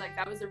 honestly, like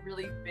that was a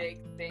really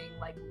big thing,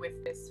 like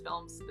with this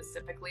film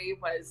specifically,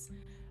 was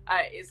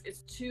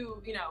is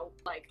to, you know,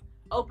 like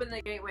open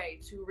the gateway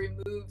to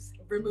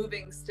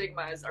removing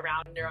stigmas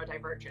around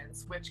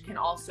neurodivergence, which can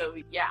also,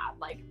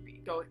 like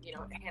go, you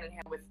know, hand in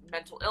hand with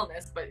mental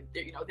illness, but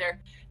you know, they're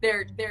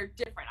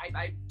different.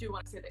 I do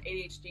want to say that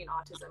ADHD and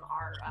autism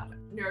are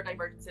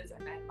neurodivergences,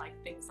 and then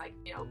like things like,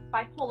 you know,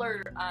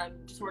 bipolar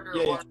disorder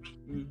or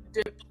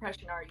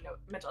depression are, you know,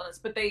 mental illness,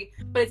 but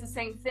it's the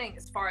same thing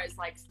as far as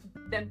like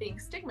them being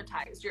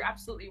stigmatized. You're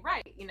absolutely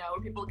right. You know,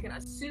 people can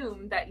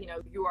assume that, you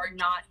know, you are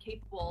not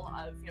capable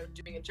of, you know,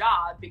 doing a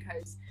job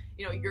because,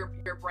 you know, your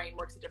brain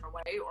works a different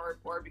way, or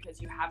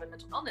because you have a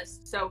mental illness.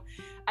 So,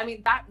 I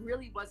mean, that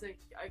really was a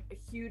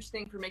huge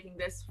thing for making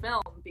this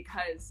film,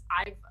 because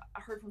I've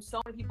heard from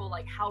so many people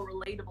like how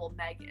relatable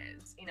Meg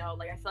is. You know,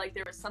 like I feel like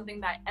there was something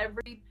that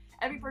every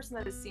person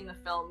that has seen the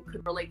film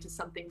could relate to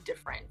something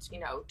different, you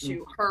know,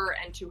 to her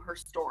and to her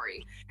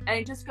story. And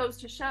it just goes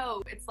to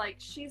show, it's like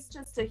she's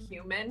just a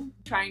human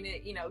trying to,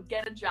 you know,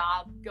 get a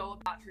job, go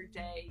about her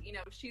day. You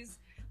know, she's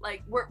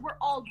like, we're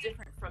all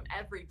different from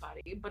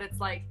everybody, but it's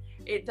like,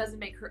 it doesn't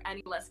make her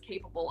any less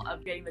capable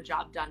of getting the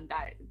job done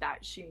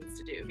that she needs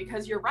to do.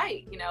 Because you're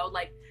right, you know,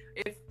 like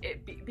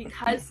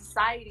because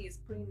society is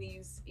putting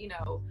these, you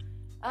know,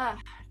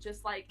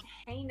 just like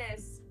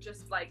heinous,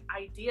 just like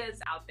ideas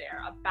out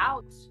there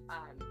about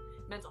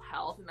mental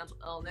health and mental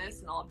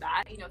illness and all of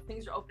that, you know,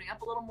 things are opening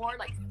up a little more.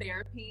 Like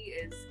therapy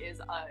is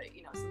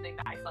you know, something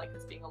that I feel like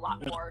is being a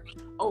lot more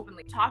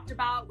openly talked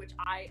about, which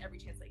I, every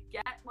chance I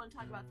get, want to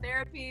talk about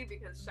therapy,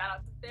 because shout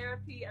out to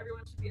therapy.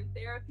 Everyone should be in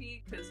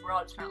therapy, because we're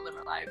all just trying to live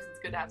our lives. It's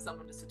good to have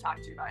someone just to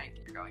talk to about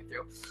anything you're going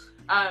through.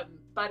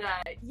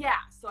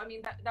 So I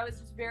mean, that was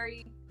just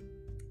very,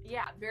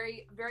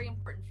 very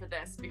important for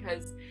this,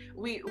 because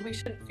we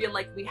shouldn't feel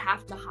like we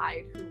have to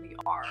hide who we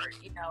are,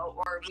 you know,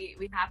 or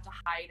we have to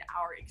hide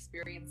our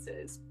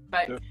experiences.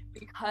 But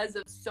because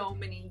of so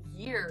many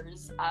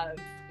years of,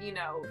 you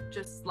know,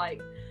 just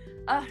like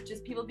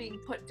just people being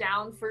put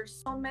down for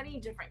so many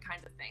different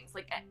kinds of things,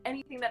 like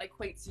anything that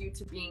equates you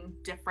to being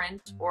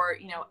different or,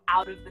 you know,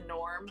 out of the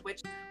norm,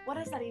 which, what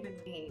does that even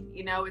mean?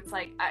 You know, it's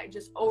like,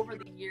 just over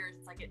the years,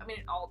 it's like, I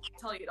mean, I'll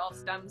tell you, it all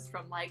stems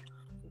from like,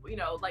 you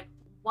know, like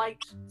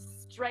white,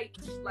 straight,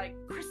 like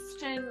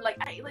Christian, like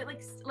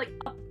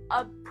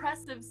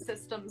oppressive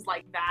systems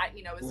like that,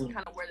 you know, is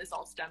kind of where this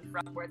all stemmed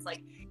from, where it's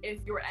like, if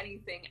you're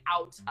anything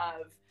out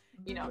of,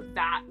 you know,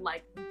 that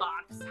like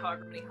box,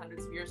 however many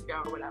hundreds of years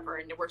ago or whatever,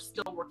 and we're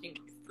still working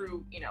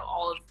through, you know,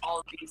 all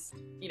of these,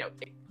 you know,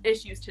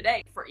 issues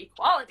today for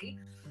equality.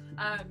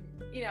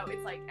 You know,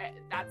 it's like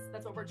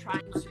that's what we're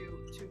trying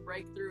to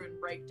break through and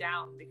break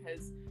down,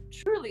 because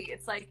truly,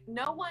 it's like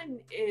no one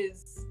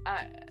is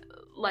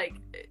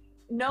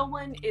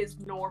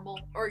normal,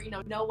 or, you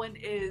know, no one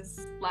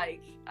is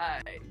like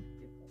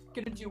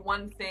gonna do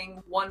one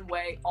thing one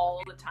way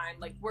all the time.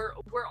 Like we're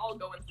all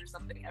going through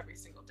something every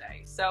single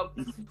day. So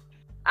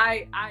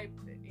I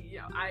you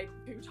know, I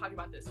could talk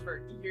about this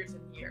for years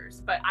and years,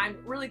 but I'm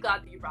really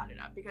glad that you brought it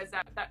up, because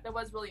that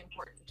was really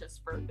important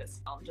just for this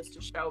film, just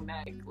to show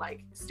Meg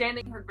like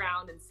standing her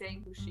ground and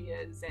saying who she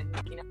is, and,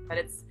 you know, that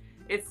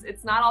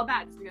it's not all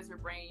bad. Just because her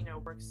brain, you know,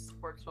 works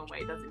one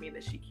way doesn't mean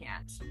that she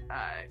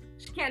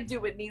can't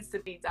do what needs to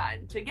be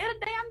done to get a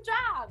damn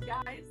job,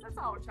 guys. That's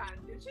all we're trying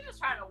to do. She's just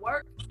trying to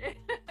work.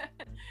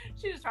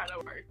 She's just trying to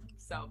work.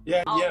 So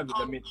but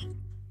I mean,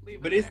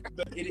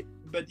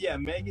 but yeah,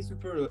 Meg is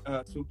super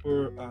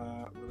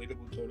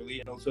relatable, totally.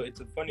 And also, it's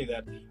so funny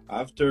that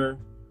after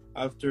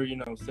you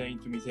know, saying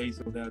to Miss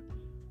Hazel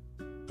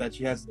that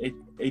she has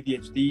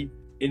ADHD,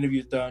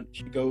 interview's done,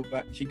 she goes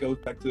back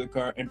to the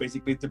car, and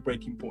basically it's a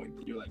breaking point.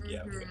 You're like,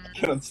 yeah, okay, I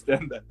can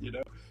understand that, you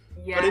know.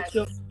 Yes.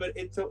 But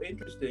it's so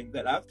interesting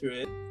that after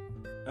it,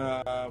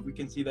 we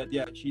can see that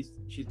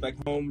she's back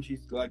home,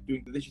 she's like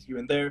doing the dishes here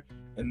and there,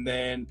 and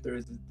then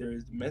there's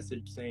a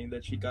message saying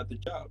that she got the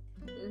job.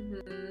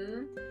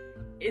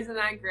 Isn't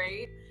that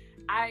great?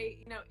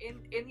 You know,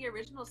 in the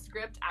original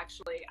script,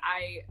 actually,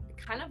 I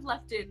kind of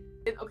left it,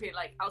 okay,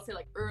 like, I'll say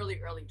like early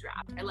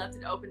draft. I left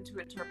it open to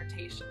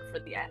interpretation for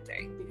the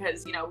ending,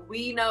 because, you know,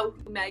 we know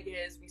who Meg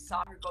is. We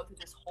saw her go through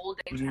this whole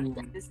day trying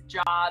to get this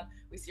job.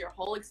 We see her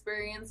whole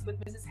experience with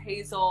Mrs.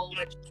 Hazel,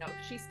 which, you know,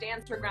 she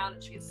stands her ground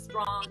and she is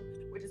strong,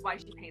 which is why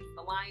she paints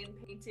the lion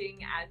painting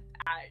at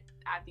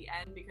the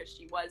end, because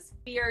she was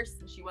fierce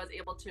and she was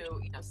able to,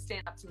 you know,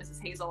 stand up to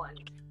Mrs. Hazel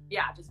and,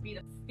 yeah, just be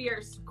the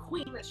fierce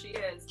queen that she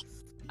is.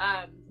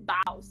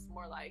 Bows,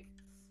 more like.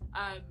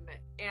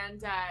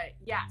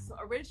 So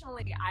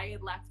originally I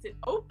left it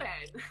open,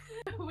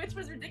 which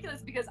was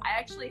ridiculous, because I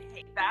actually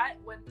hate that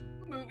when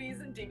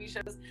movies and TV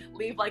shows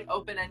leave like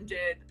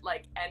open-ended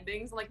like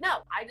endings. I'm like,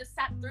 no, I just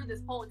sat through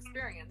this whole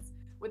experience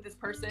with this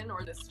person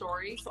or this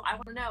story, so I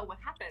want to know what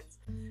happens.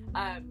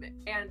 I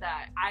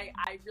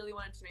really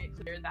wanted to make it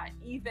clear that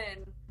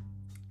even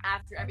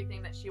after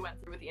everything that she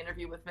went through with the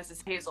interview with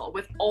Mrs. Hazel,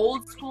 with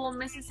old school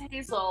Mrs.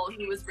 Hazel,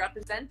 who was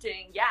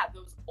representing,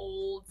 those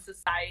old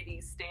society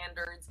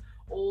standards,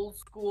 old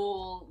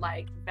school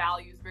like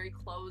values, very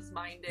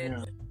close-minded,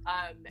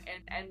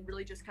 and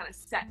really just kind of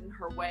set in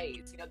her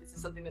ways. You know, this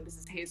is something that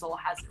Mrs. Hazel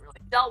hasn't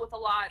really dealt with a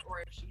lot,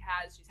 or if she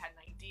has, she's had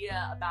an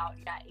idea about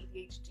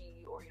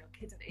ADHD or, you know,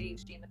 kids with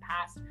ADHD in the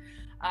past.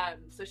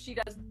 So she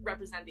does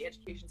represent the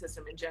education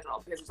system in general,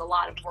 because there's a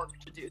lot of work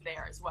to do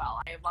there as well.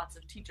 I have lots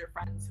of teacher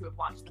friends who have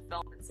watched the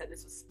film and said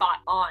this was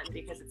spot on,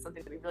 because it's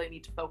something that we really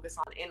need to focus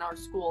on in our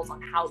schools,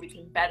 on how we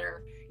can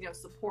better, you know,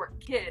 support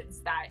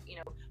kids that, you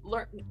know,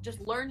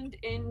 learn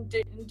in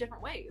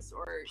different ways,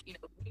 or, you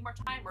know, need more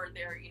time, or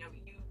they're, you know,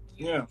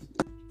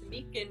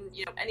 unique in,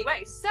 you know, any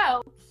way.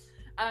 So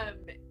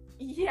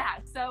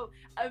so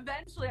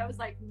eventually I was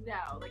like,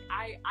 no, like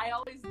I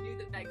always knew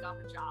that Meg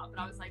got the job,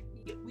 but I was like,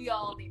 we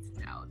all need to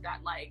know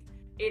that, like,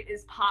 it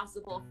is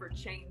possible for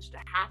change to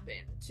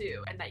happen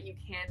too, and that you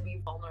can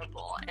be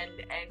vulnerable, and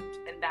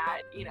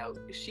that, you know,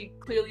 she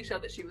clearly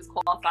showed that she was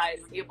qualified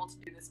and able to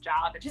do this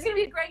job, and she's gonna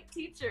be a great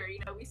teacher. You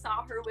know, we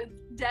saw her with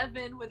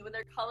Devin when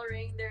they're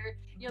coloring their,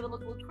 you know, the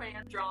little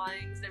crayon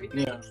drawings and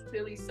everything. She's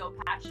clearly so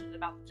passionate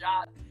about the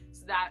job.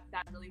 So that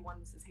really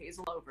won Mrs.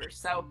 Hazel over.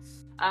 So,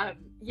 I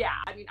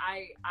mean,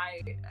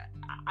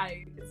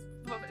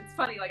 it's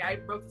funny, like, I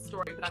wrote the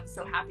story, but I'm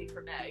so happy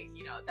for Meg,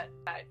 you know,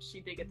 that she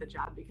did get the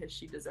job, because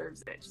she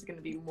deserves it. She's going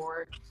to be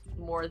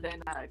more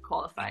than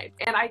qualified.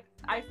 And I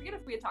forget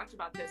if we had talked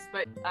about this,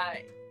 but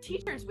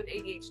teachers with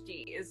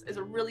ADHD is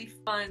a really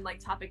fun, like,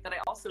 topic that I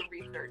also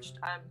researched,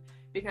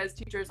 because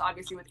teachers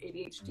obviously with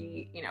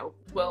ADHD, you know,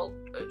 will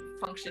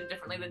function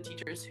differently than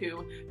teachers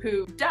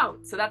who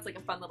don't. So that's like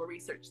a fun little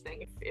research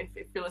thing. If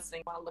you're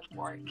listening, want to look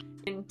more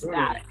into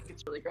that, I think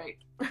it's really great.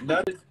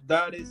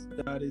 that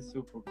is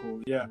super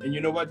cool. Yeah, and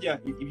you know what? Yeah,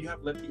 if you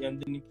have left the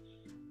ending,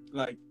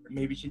 like,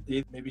 maybe she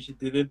did, maybe she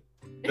didn't.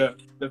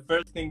 The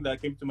first thing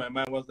that came to my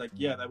mind was like,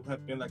 that would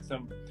have been like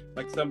some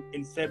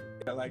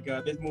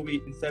this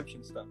movie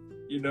Inception stuff,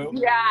 you know?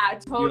 Yeah,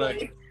 totally.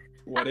 Like,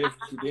 what if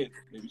she did?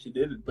 Maybe she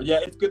didn't. But yeah,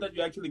 it's good that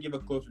you actually give a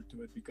closer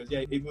to it, because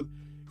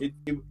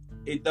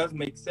it does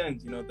make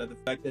sense, you know, that the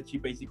fact that she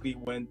basically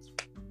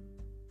went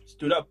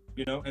stood up,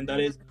 you know, and that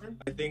is,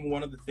 I think,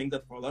 one of the things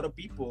that for a lot of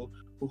people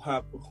who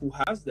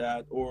has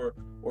that or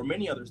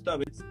many other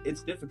stuff,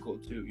 it's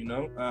difficult to, you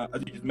know,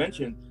 as you just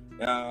mentioned,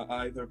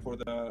 either for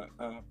the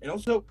and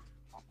also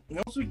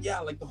yeah,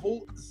 like the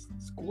whole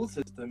school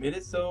system, it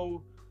is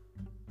so,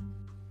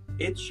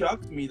 it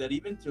shocks me that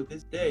even till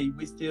this day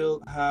we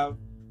still have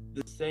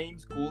the same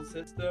school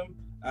system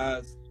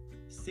as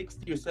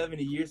 60 or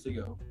 70 years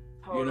ago.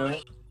 Totally. You know,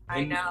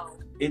 I know.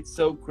 It's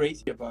so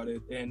crazy about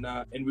it, and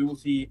we will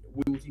see,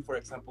 for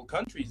example,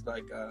 countries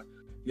like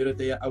the other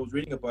day I was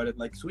reading about it,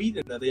 like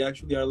Sweden, that they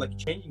actually are like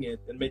changing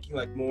it and making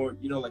like more,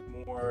 you know, like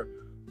more,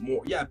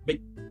 yeah,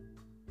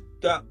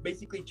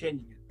 basically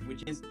changing it,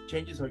 which is,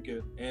 changes are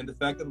good, and the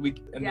fact that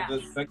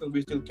the fact that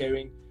we're still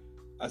carrying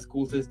a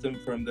school system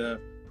from the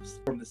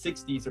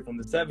 60s or from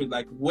the 70s,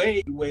 like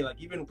way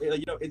like, even,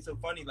 you know, it's so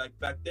funny, like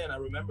back then I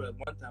remember at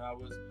one time I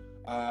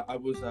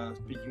was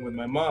speaking with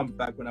my mom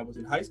back when I was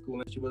in high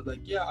school, and she was like,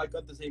 yeah, I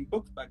got the same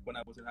books back when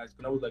I was in high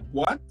school, and I was like,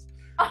 what?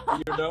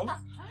 You know,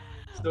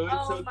 so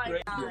it's so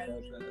crazy about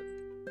that.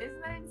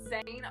 Isn't that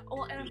insane?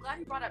 Well, and I'm glad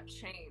you brought up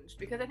change,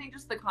 because I think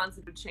just the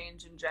concept of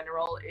change in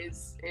general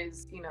is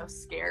you know,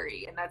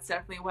 scary, and that's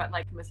definitely what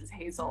like Mrs.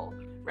 Hazel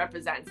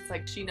represents. It's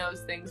like she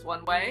knows things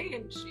one way,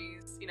 and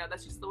she's, you know,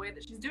 that's just the way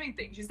that she's doing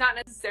things. She's not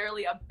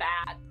necessarily a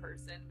bad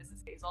person,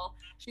 Mrs. Hazel.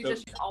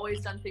 She's always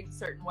done things a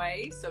certain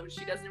way, so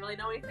she doesn't really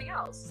know anything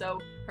else.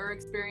 So her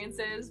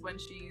experiences when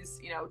she's,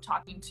 you know,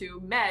 talking to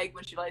Meg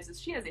when she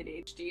realizes she has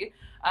ADHD,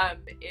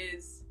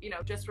 is, you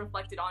know, just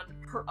reflected on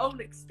her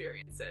own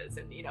experiences,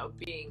 and, you know,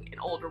 being an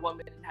older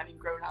woman and having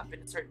grown up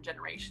in a certain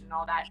generation and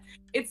all that.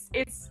 It's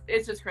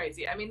just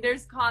crazy. I mean,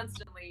 there's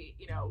constantly,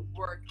 you know,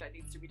 work that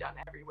needs to be done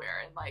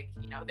everywhere, and like,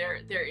 you know, there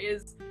have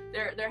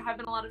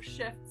been a lot of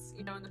shifts,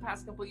 you know, in the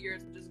past couple of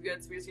years, which is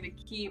good. So we just need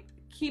to keep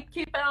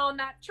on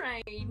that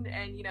train,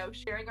 and, you know,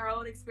 sharing our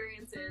own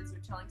experiences or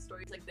telling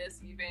stories like this,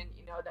 even,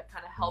 you know, that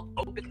kind of help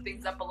open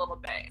things up a little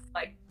bit,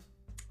 like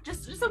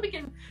just so we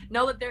can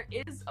know that there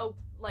is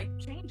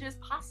change is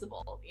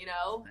possible, you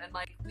know, and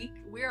like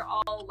we're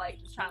all like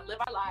just trying to live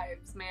our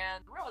lives, man.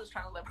 We're all just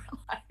trying to live our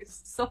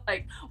lives. So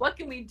like, what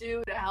can we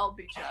do to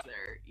help each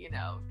other, you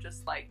know,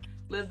 just like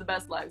live the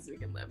best lives we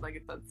can live.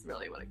 Like, that's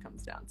really what it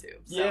comes down to.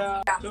 So,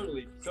 yeah,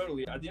 totally.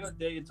 At the end of the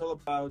day, I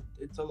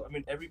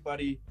mean,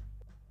 everybody's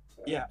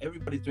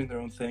doing their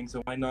own thing,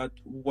 so why not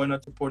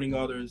supporting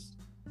others?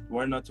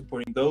 Why not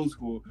supporting those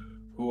who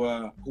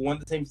want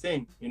the same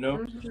thing, you know?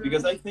 Mm-hmm.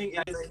 Because I think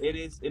it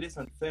is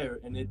unfair,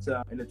 and it's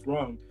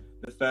wrong.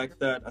 The fact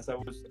that, as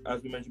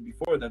we mentioned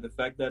before, that the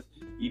fact that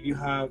if you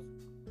have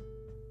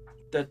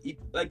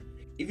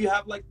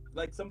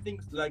something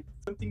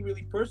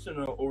really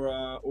personal,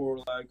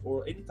 or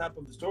any type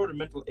of disorder,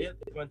 mental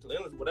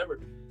illness, whatever,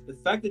 the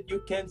fact that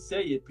you can't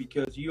say it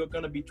because you are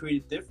gonna be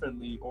treated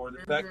differently, or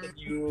the fact that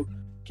you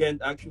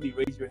can't actually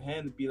raise your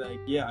hand and be like,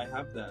 yeah, I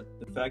have that.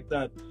 The fact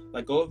that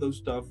like all of those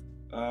stuff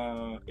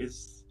they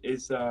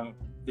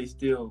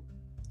still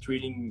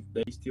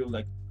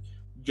like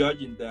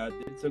judging that.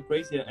 It's so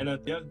crazy. And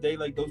at the end of the day,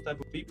 like, those type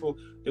of people,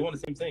 they want the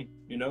same thing,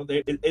 you know.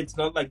 It's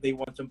not like they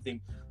want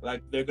something,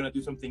 like they're gonna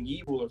do something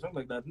evil or something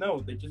like that.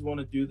 No, they just want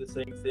to do the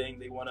same thing.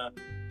 They want to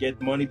get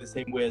money the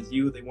same way as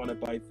you. They want to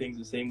buy things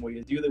the same way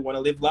as you. They want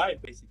to live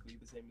life basically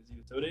the same as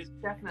you. So it is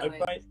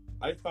definitely.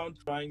 I found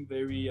trying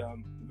very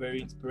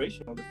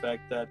inspirational, the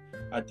fact that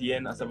at the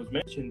end, as I was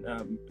mentioned,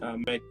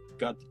 Meg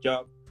got the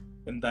job,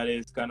 and that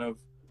is kind of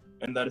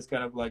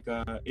like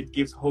it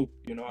gives hope,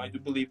 you know. I do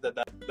believe that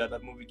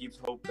movie gives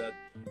hope that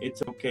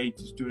it's okay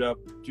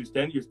to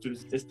stand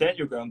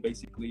your ground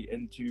basically,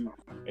 and to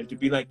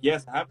be like,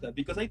 yes, I have that.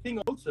 Because I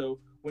think also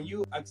when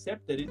you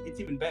accept it,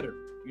 it's even better,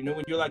 you know.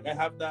 When you're like, I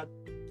have that,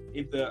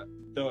 if the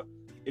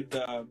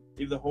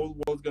whole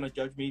world's gonna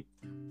judge me,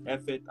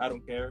 F it, I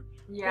don't care.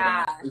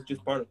 Yeah, it's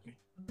just part of me.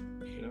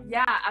 You know?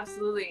 Yeah,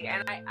 absolutely.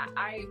 And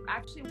I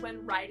actually,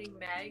 when writing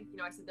Meg, you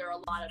know, I said there are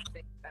a lot of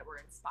things that were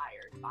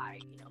inspired by,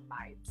 you know,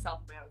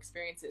 myself, my own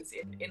experiences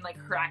in like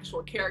her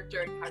actual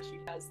character and how she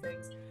does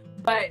things,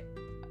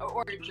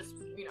 or just,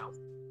 you know,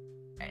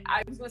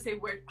 I was going to say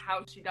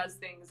how she does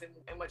things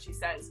and what she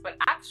says, but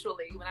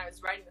actually when I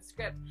was writing the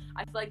script,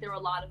 I feel like there were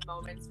a lot of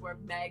moments where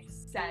Meg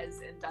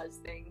says and does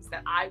things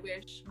that I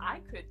wish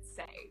I could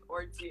say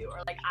or do,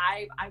 or like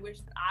I wish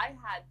that I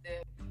had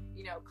the,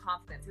 you know,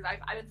 confidence, because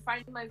I've been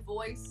finding my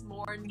voice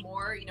more and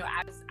more, you know,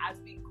 as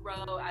we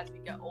grow, as we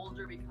get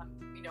older, we become,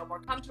 you know, more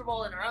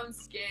comfortable in our own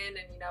skin,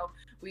 and, you know,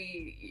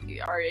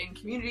 we are in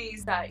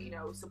communities that, you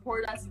know,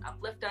 support us and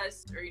uplift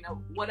us, or, you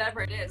know,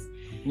 whatever it is.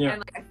 And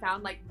like, I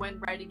found, like, when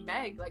writing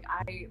Meg, like,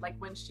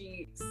 when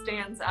she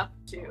stands up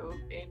to,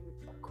 in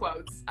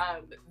quotes,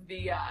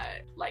 the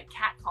like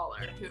cat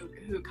caller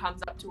who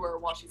comes up to her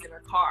while she's in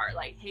her car,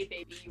 like, hey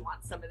baby, you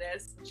want some of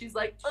this? And she's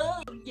like,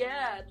 oh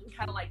yeah, and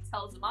kind of like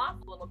tells him off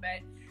a little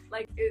bit.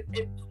 Like,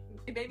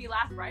 it it made me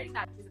laugh writing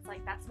that, because it's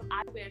like, that's what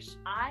I wish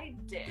I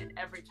did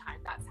every time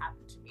that's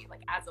happened to me,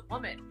 like as a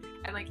woman.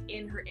 And like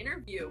in her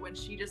interview, when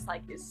she just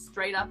like is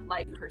straight up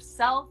like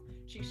herself,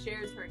 she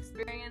shares her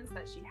experience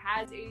that she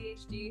has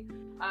ADHD.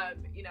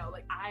 You know,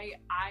 like I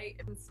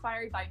am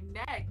inspired by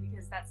Meg,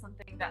 because that's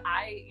something that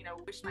I, you know,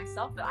 wish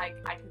myself that I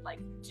could like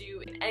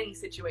do in any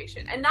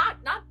situation. And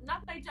not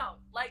that I don't.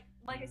 Like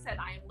I said,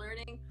 I am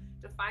learning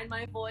to find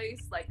my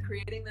voice. Like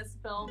creating this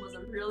film was a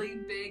really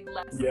big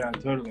lesson. Yeah,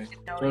 totally.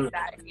 Knowing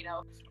that, you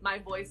know, my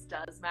voice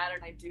does matter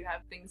and I do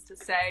have things to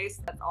say.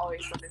 So that's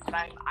always something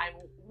that I'm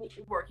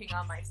working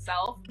on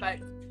myself. But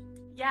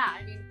yeah,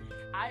 I mean,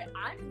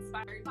 I'm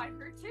inspired by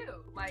her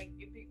too, like,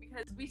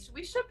 because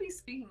we should be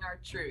speaking our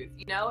truth,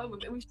 you know,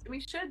 and we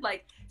should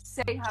like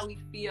say how we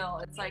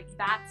feel. It's like,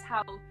 that's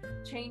how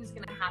change is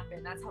gonna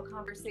happen. That's how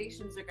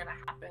conversations are gonna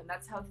happen.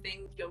 That's how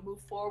things, you know,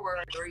 move forward,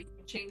 or you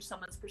can change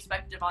someone's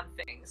perspective on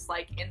things,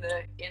 like in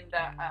the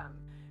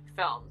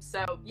film.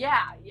 So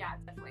yeah,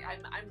 definitely.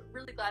 I'm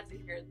really glad to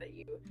hear that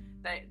you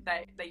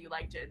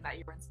liked it and that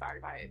you were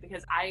inspired by it,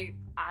 because I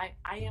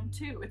am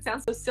too. It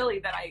sounds so silly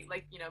that I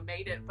like, you know,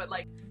 made it, but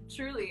like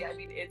truly, I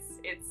mean,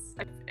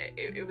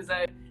 it was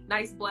a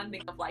nice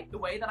blending of like the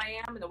way that I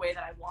am and the way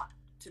that I want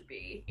to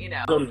be, you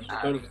know.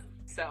 Totally.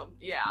 So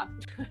yeah.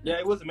 Yeah,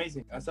 it was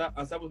amazing. As I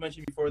was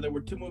mentioning before, there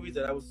were two movies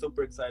that I was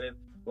super excited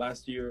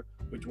last year,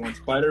 which one,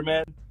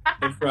 Spider-Man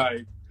and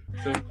Pride.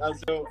 So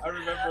I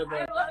remember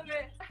that. I love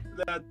it.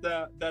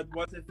 That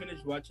once I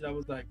finished watching, I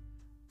was like,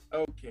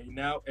 okay,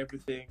 now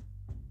everything.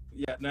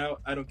 Yeah, now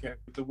I don't care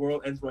if the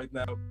world ends right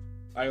now.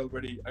 I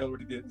already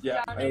did.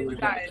 Yeah, I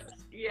already did.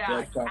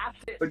 Yeah,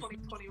 capped it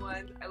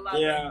 2021. I love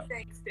it.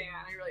 Thanks, Dan.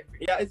 I really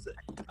appreciate it. Yeah, it's,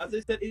 as I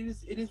said,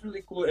 it is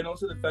really cool, and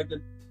also the fact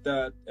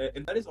that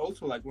and that is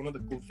also like one of the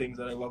cool things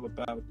that I love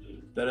about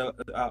that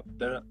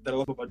I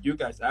love about you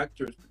guys,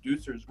 actors,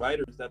 producers,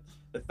 writers, that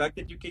the fact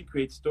that you can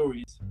create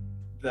stories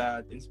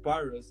that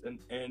inspire us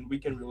and we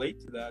can relate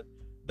to that.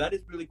 That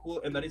is really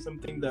cool, and that is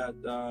something that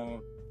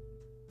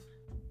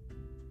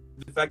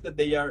the fact that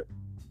they are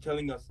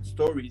telling us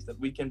stories that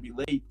we can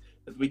relate,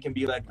 that we can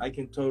be like, I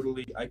can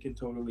totally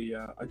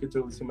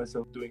see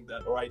myself doing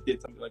that, or I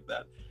did something like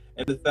that.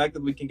 And the fact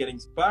that we can get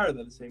inspired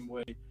in the same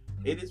way,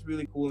 it is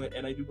really cool.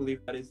 And I do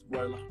believe that is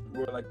where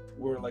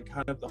like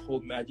kind of the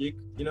whole magic,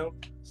 you know,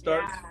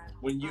 starts.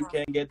 When you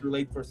can get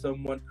relate for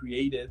someone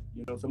creative,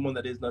 you know, someone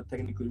that is not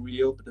technically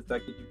real, but the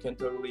fact that you can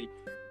totally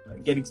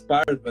get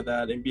inspired by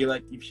that and be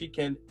like, if she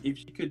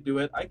could do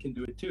it, I can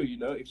do it too, you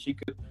know. If she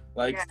could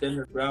like stand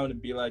her ground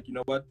and be like, you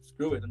know what,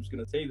 screw it, I'm just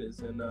gonna say this.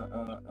 And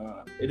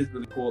it is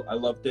really cool. I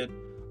loved it.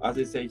 As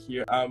I say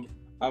here, I'm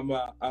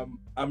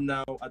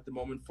now at the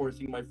moment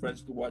forcing my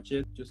friends to watch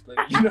it, just like,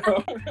 you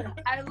know.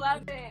 I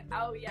love it.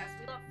 Oh yes,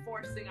 we love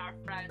forcing our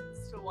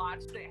friends to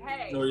watch it.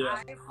 Hey,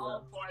 I'm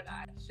all for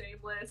that.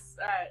 Shameless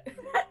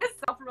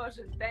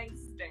self-promotion. Thanks,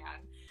 Dan.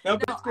 No,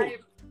 but it's cool.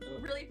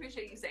 I really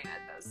appreciate you saying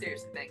that, though.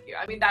 Seriously, thank you.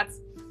 I mean,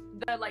 that's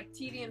the like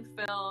TV and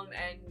film,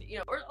 and you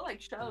know, or like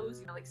shows,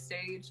 you know, like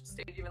stage,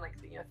 even like,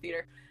 you know,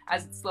 theater,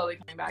 as it's slowly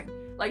coming back.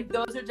 Like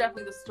those are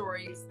definitely the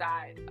stories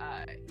that,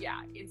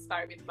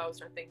 inspire me the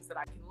most, or things that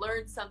I can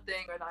learn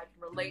something, or that I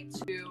can relate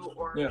to,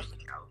 or you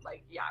know,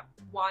 like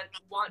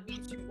want me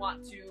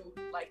to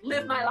like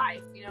live my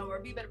life, you know, or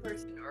be a better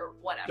person, or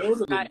whatever.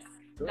 Totally.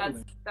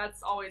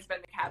 That's always been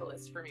the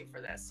catalyst for me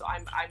for this. So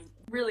I'm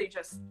really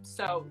just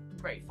so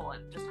grateful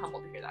and just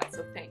humbled to hear that.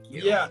 So thank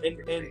you. Yeah, and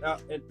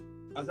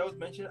as I was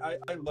mentioning,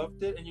 I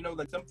loved it. And you know,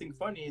 like something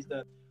funny is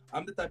that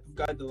I'm the type of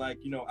guy that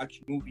like, you know,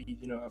 action movies,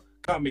 you know,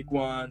 comic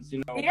ones,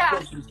 you know,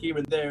 explosions here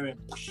and there, and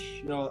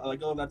you know,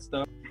 like all that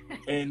stuff.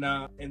 And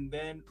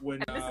then when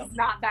this is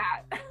not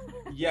that.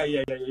 Yeah.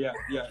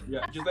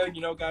 Just letting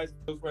you know, guys,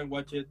 those who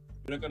watch it,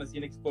 you're not gonna see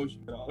an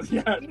explosion at all.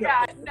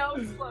 No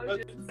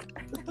explosions.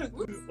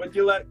 But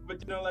you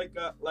know,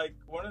 like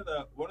one of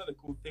the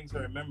cool things I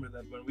remember,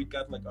 that when we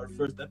got like our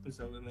first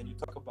episode, and then you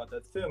talk about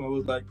that film, I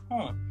was like,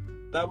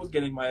 that was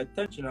getting my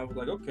attention. I was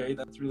like, okay,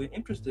 that's really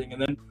interesting.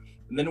 And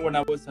then when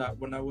I was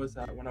gonna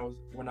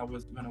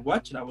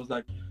watch it, I was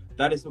like,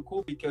 that is so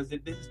cool, because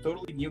this is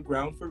totally new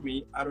ground for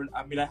me. I haven't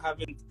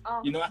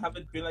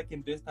been like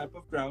in this type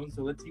of ground,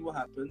 so let's see what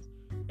happens.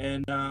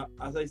 And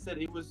as I said,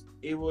 it was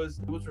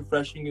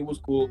refreshing, it was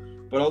cool,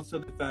 but also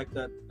the fact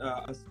that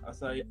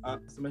as I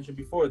mentioned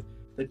before,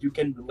 that you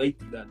can relate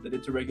to that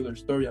it's a regular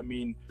story. I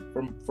mean,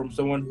 from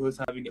someone who is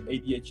having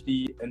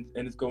ADHD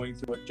and is going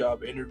to a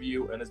job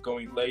interview and is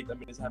going late. I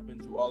mean, it's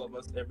happened to all of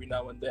us every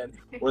now and then.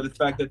 Or the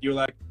fact that you're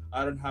like,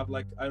 I don't have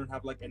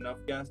enough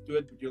gas to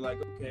it, but you're like,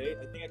 okay,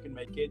 I think I can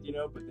make it, you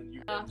know. But then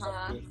you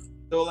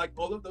so like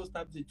all of those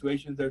types of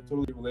situations, they're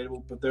totally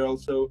relatable, but they're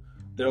also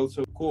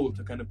cool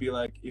to kind of be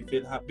like, if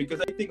it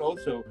because I think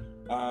also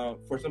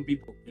for some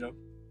people, you know,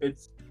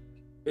 it's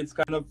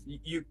kind of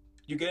you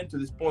get into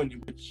this point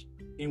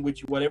in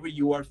which whatever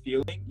you are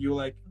feeling, you're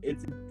like,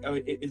 it's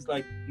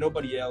like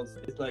nobody else.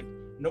 It's like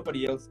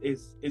nobody else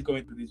is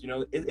going through this, you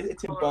know.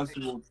 It's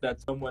impossible that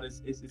someone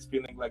is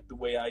feeling like the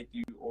way I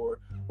do, or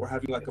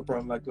having like a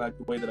problem like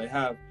the way that I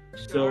have.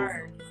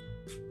 Sure.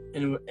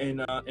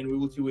 and we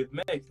will see with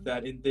Meg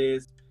that in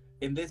this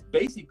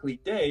basically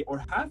day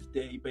or half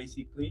day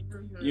basically,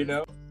 you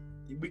know,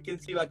 we can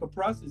see like a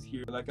process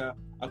here, like a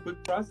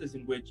quick process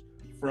in which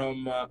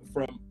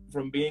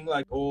from being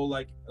like all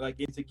like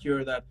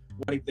insecure that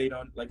what if they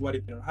don't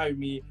hire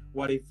me,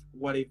 what if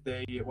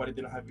they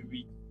don't hire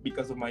me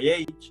because of my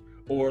age,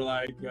 or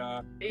like what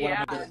am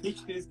I gonna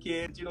teach these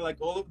kids, you know, like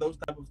all of those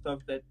type of stuff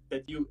that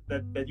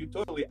you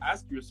totally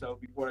ask yourself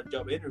before a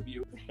job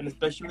interview, and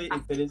especially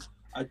if it is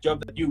a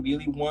job that you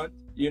really want,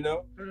 you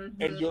know,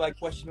 and you're like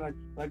questioning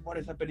like what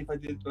has happened if I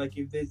did, like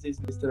if this is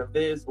instead of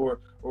this,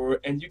 or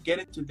and you get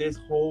into this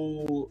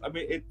whole, I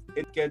mean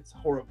it gets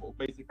horrible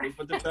basically,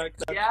 but the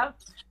fact that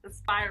the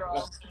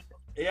spiral.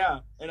 Yeah,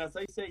 and as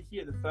I say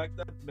here, the fact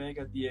that Meg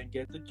at the end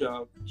gets the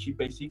job, she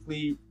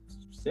basically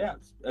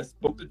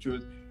spoke the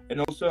truth, and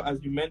also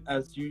as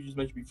you just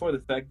mentioned before, the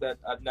fact that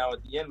now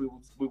at the end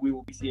we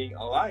will be seeing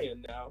a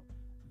lion now,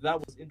 that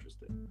was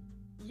interesting.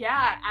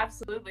 Yeah,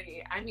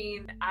 absolutely. I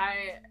mean,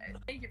 I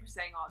thank you for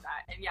saying all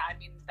that, and yeah, I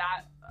mean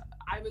that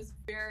I was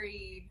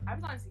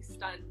honestly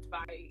stunned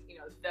by, you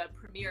know, the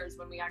premieres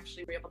when we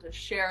actually were able to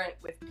share it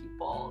with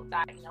people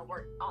that, you know,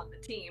 weren't on the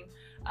team,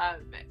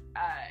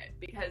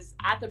 because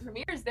at the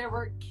premieres there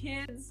were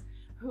kids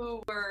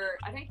who were,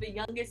 I think the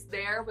youngest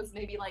there was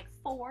maybe like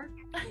 4,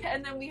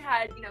 and then we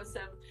had, you know,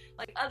 some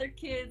like other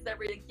kids that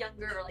were like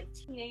younger, or like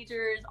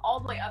teenagers,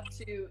 all the way up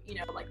to, you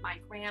know, like my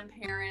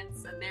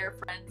grandparents and their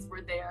friends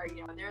were there,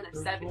 you know, and they're in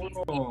their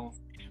 70s.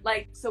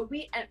 Like, so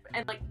we,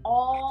 and like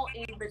all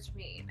in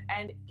between,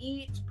 and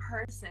each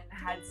person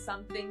had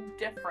something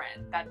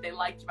different that they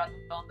liked about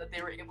the film that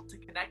they were able to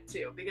connect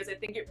to, because I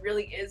think it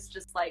really is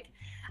just like,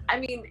 I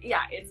mean,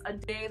 yeah, it's a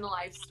day in the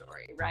life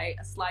story, right?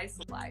 A slice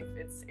of life.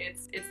 It's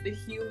the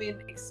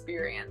human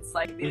experience.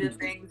 Like, these are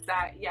things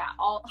that, yeah,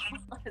 all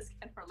of us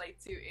can relate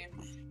to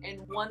in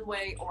one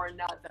way or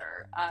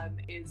another.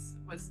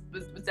 Was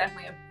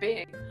definitely a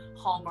big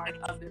hallmark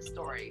of this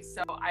story.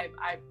 So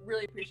I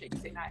really appreciate you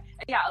saying that.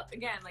 And yeah,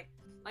 again, like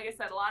I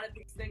said, a lot of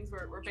these things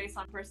were based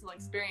on personal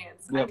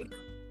experience. Yep. I mean,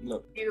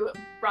 you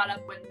brought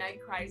up when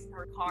Meg cries in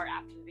her car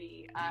after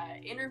the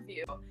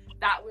interview.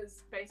 That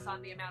was based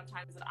on the amount of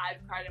times that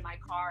I've cried in my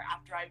car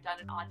after I've done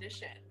an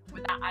audition.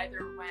 When that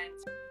either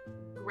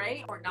went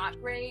great or not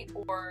great,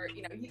 or,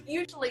 you know,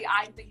 usually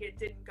I think it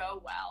didn't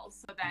go well.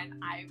 So then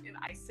I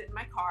sit in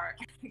my car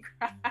and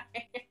cry.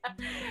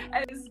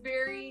 And it's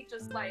very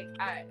just like,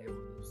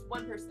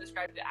 one person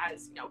described it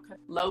as, you know,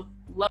 low.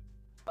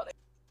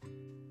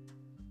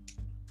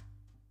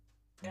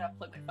 Yeah,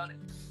 plug my phone in.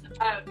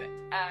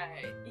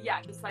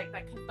 Yeah, just like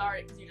that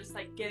cathartic, because you're just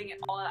like getting it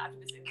all out after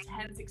this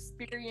intense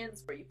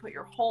experience where you put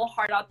your whole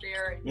heart out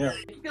there, and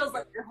it feels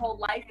like your whole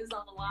life is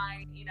on the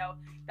line. You know,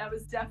 that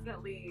was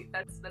definitely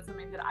that's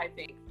something that I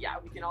think, yeah,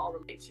 we can all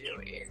relate to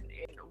in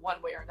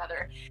one way or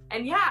another.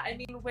 And yeah, I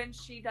mean, when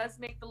she does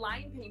make the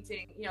line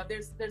painting, you know,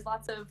 there's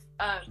lots of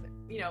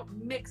you know,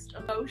 mixed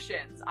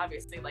emotions.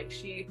 Obviously, like,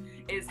 she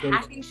is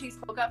happy she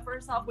spoke up for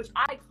herself, which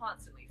I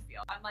constantly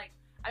feel. I'm like,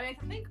 I mean,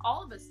 I think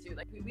all of us do.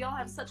 Like, we all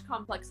have such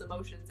complex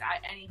emotions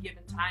at any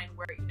given time,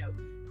 where, you know,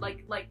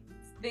 like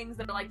things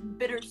that are like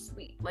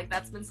bittersweet. Like,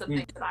 that's been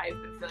something that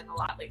I've been feeling a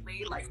lot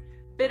lately. Like,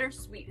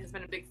 bittersweet has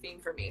been a big theme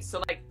for me.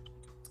 So, like,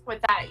 with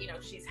that, you know,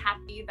 she's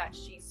happy that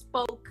she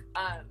spoke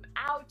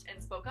out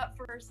and spoke up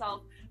for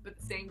herself, but at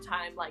the same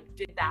time, like,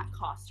 did that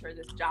cost her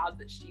this job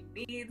that she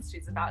needs?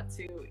 She's about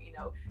to, you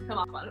know, come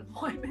off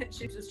unemployment.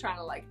 She's just trying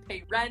to, like,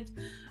 pay rent.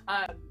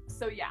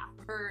 So yeah,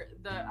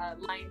 the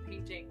line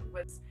painting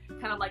was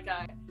kind of like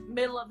a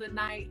middle of the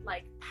night,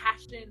 like,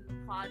 passion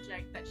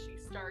project that she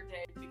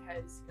started,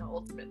 because, you know,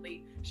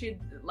 ultimately she,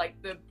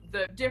 like, the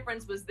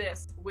difference was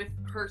this, with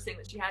her saying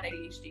that she had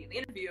ADHD in the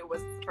interview,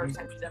 was the first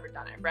time she's ever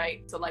done it,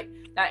 right? So, like,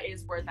 that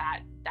is where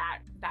that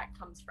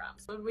comes from.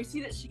 So when we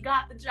see that she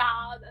got the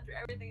job after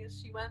everything that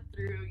she went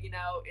through, you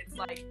know, it's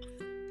like,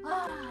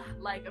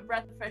 like a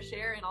breath of fresh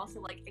air, and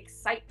also like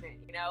excitement,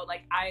 you know.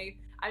 Like, I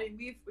mean,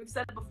 we've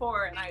said it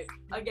before, and I,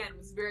 again,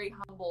 was very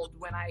humbled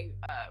when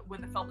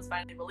when the film was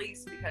finally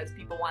released, because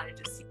people wanted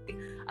to see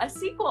a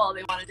sequel.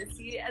 They wanted to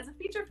see it as a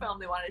feature film.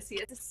 They wanted to see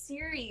it as a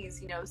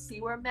series, you know, see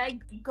where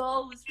Meg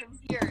goes from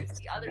here,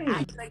 see other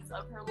aspects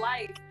of her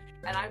life.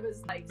 And I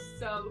was like,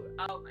 so,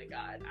 oh my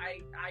God,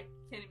 I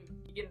can't even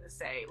begin to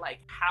say, like,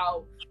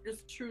 how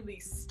just truly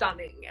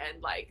stunning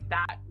and, like,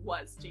 that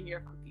was to hear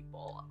from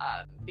people,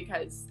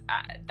 because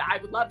I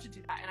would love to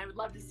do that, and I would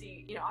love to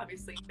see, you know,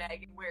 obviously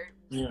Meg and where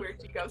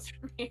she goes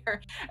from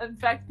here. In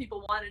fact,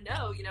 people want to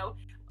know, you know,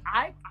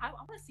 I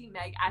want to see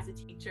Meg as a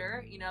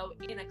teacher, you know,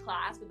 in a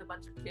class with a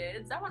bunch of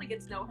kids. I want to get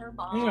to know her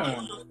mom, or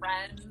her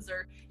friends,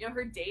 or, you know,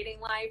 her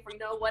dating life, or, you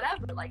know,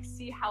 whatever. Like,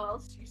 see how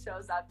else she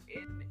shows up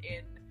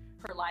in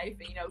her life,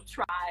 and, you know,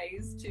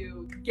 tries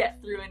to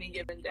get through any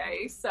given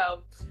day.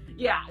 So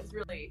yeah, it's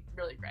really,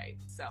 really great.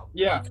 So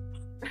yeah,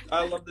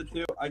 I loved it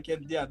too.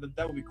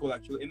 That would be cool,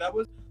 actually. And that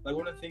was like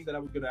one of the things that I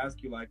was gonna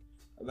ask you,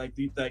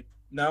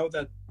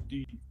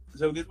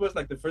 so this was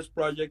like the first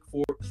project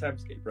for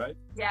Samscape, right?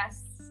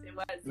 Yes, it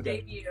was. Okay.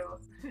 Debut.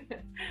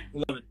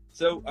 Love it.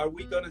 So are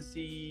we gonna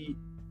see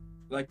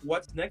like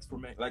what's next for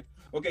Meg? Like,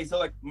 okay, so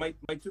like my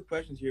two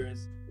questions here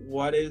is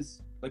what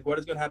is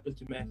gonna happen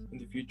to Meg in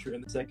the future,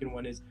 and the second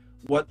one is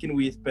what can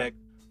we expect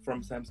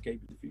from Samscape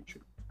in the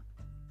future?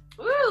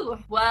 Ooh,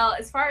 well,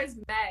 as far as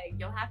Meg,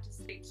 you'll have to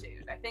stay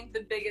tuned. I think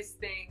the biggest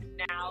thing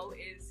now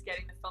is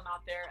getting the film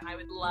out there. I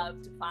would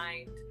love to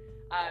find,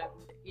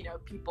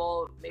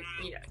 people,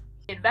 maybe,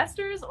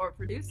 investors or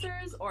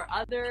producers or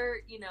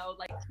other,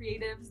 like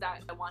creatives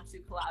that want to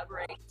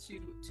collaborate to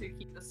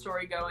keep the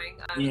story going.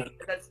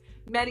 Because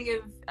many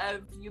of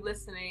you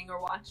listening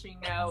or watching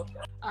know,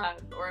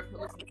 or if you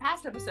listen to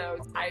past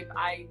episodes,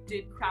 I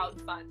did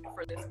crowdfund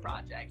for this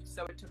project,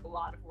 so it took a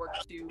lot of work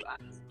to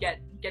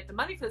get the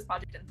money for this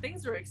project, and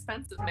things are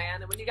expensive,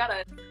 man. And when you got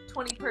a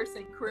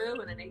 20-person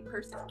crew and an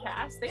 8-person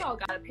cast, they all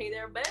gotta pay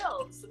their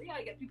bills, so they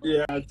gotta get people.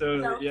 Yeah,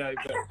 totally. Yeah,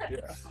 exactly.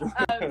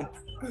 Yeah.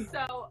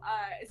 So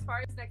as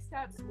far as next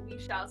steps, we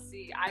shall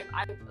see. I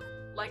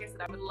like I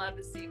said, I would love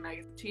to see Meg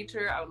as a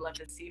teacher. I would love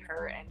to see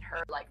her and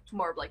her like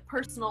more like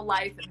personal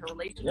life and her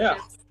relationships. Yeah.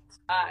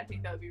 I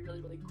think that would be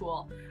really, really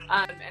cool.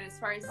 And as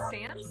far as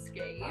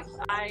Samscape,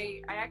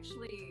 I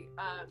actually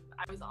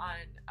I was on.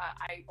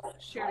 I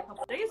shared a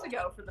couple days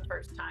ago for the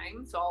first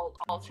time, so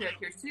I'll share it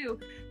here too.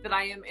 That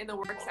I am in the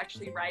works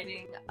actually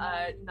writing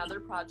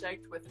another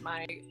project with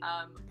my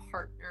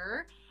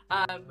partner.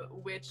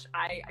 Which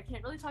I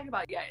can't really talk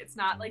about yet. It's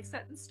not like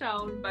set in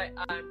stone, but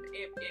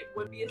it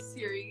would be a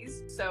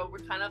series. So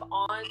we're kind of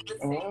on the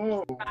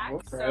same track.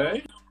 Okay.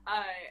 So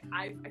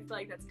I feel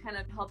like that's kind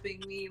of helping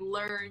me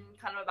learn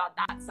kind of about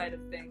that side of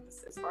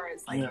things as far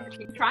as like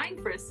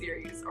trying for a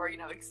series or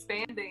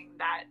expanding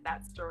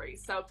that story.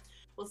 So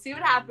we'll see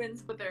what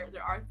happens, but there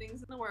are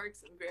things in the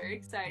works. I'm very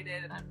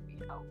excited, and I'm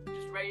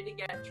just ready to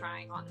get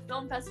trying on the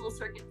film festival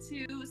circuit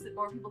too, so that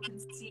more people can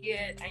see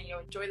it and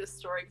enjoy the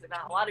story. Because I've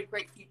gotten a lot of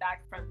great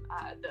feedback from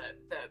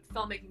the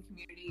filmmaking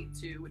community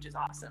too, which is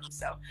awesome.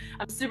 So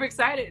I'm super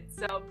excited.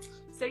 So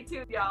stay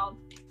tuned, y'all.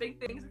 Big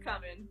things are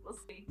coming. We'll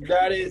see.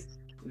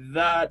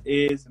 That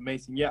is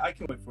amazing. Yeah, I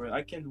can't wait for it.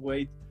 I can't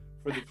wait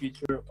for the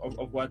future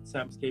of what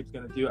Samscape's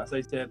gonna do. As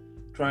I said,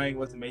 trying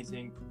was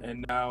amazing,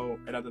 and now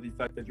the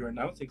fact that you're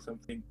announcing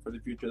something for the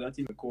future, that's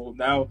even cool.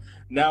 Now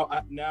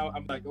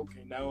I'm like,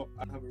 okay, now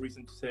I have a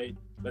reason to say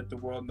let the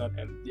world not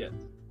end yet.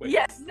 Wait.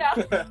 Yes, no.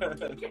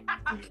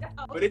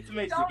 But it's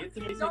amazing. It's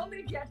amazing. Don't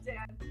leave yet,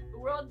 Dan. The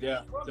world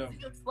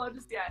doesn't explode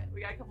just yet. We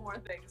got a couple more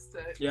things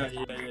to. Yeah.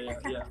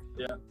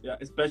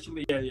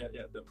 Especially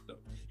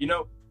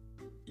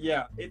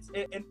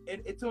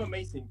it's so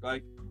amazing.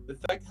 Like the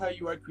fact how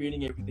you are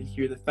creating everything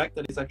here, the fact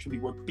that it's actually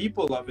what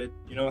people love it.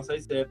 As I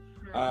said.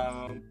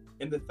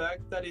 And the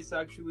fact that it's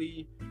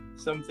actually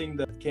something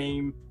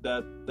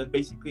that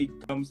basically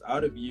comes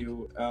out of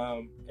you,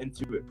 and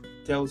to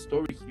tell a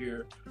story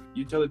here,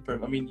 you tell it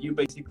perfect. I mean, you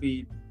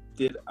basically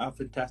did a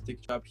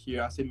fantastic job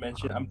here. As I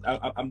mentioned,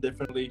 I'm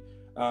definitely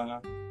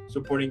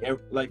supporting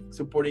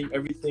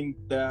everything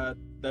that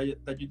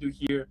you do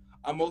here.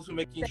 I'm also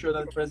making sure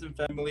that friends and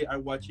family are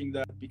watching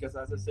that, because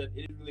as I said,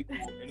 it is really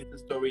cool, and it's a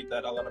story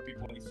that a lot of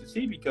people need to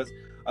see, because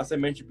as I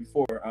mentioned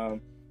before,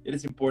 it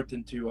is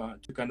important to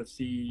kind of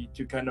see,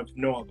 to kind of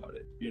know about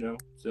it,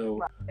 So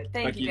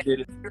thank you.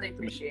 Did it. Really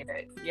appreciate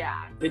it.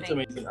 Yeah, it's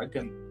amazing. I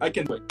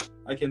can't wait.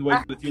 I can wait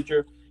for the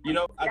future.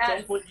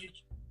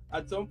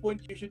 At some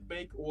point you should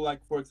make,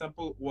 like, for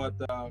example, what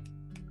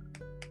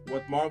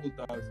Marvel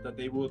does, that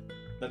they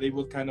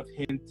will kind of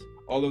hint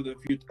all of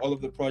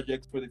the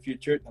projects for the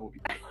future.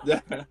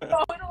 That would be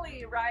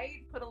totally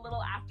right. Put a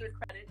little after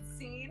credits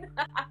scene.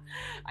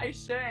 I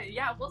should.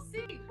 Yeah, we'll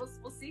see.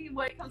 We'll see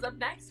what comes up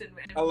next and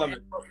I love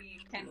it. What we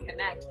can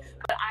connect.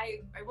 But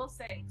I will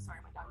say, sorry,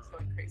 my dog is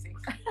going crazy.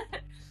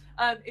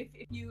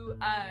 If you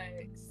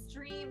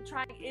stream,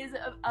 Trying is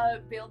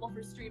available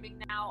for streaming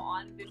now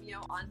on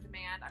Vimeo on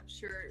demand. I'm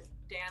sure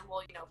Dan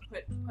will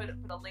put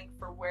a link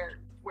for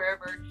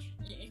wherever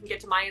you can get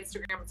to my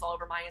Instagram. It's all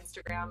over my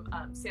Instagram,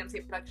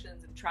 Samscape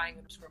Productions and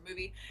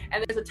Trying_movie.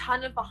 And there's a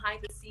ton of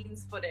behind the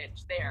scenes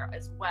footage there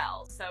as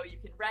well. So you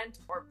can rent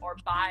or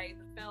buy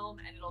the film,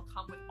 and it'll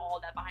come with all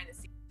that behind the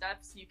scenes stuff,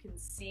 so you can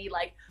see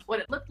like what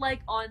it looked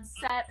like on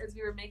set as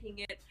we were making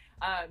it,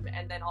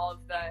 and then all of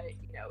the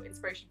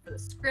inspiration for the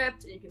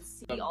script, and you can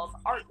see all of the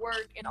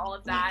artwork and all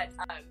of that.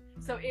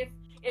 So if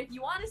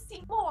you want to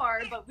see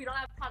more, but we don't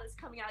have products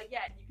coming out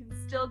yet, you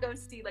can still go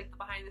see like the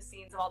behind the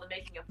scenes of all the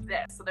making of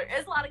this. So there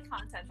is a lot of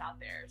content out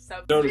there.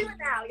 So totally. Do it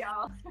now,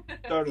 y'all.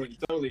 Totally.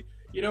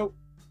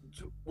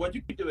 What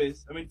you could do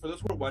is, I mean, for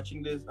those who are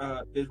watching this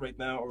right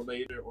now or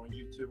later, or on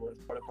YouTube or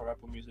Spotify or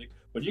Apple Music,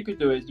 what you could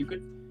do is you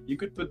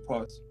could put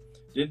pause,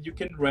 then you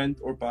can rent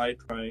or buy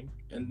Trying,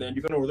 and then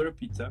you're gonna order a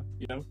pizza,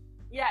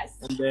 Yes.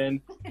 And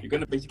then you're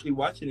gonna basically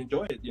watch and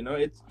enjoy it.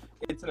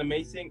 It's an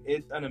amazing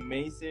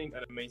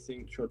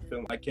short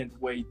film. I can't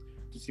wait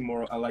to see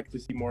more. I like to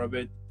see more of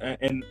it.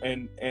 And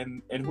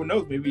who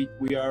knows? Maybe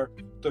we are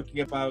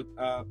talking about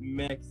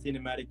Meg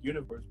cinematic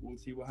universe. We'll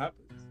see what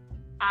happens.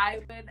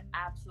 I would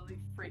absolutely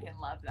freaking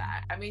love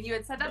that. I mean, you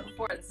had said that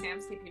before, the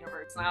Samscape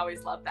universe, and I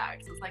always love that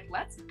because it's like,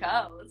 let's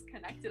go, let's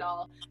connect it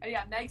all. And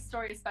yeah, Meg's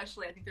story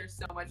especially, I think there's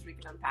so much we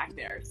can unpack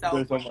there. So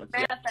There's so much,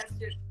 yeah.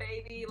 manifest it,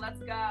 baby, let's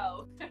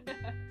go.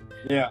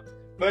 Yeah,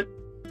 but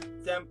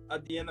Sam,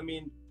 at the end, I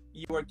mean,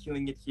 you are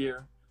killing it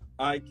here.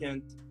 I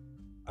can't.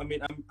 I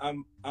mean,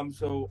 I'm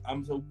so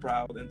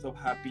proud and so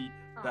happy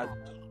that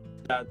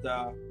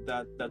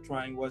that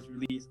Trying was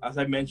released. As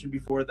I mentioned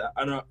before, that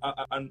I don't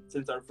know,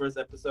 since our first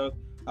episode,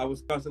 I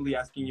was constantly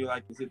asking you,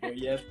 like, is it there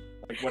yet?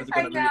 Like, when is it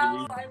gonna be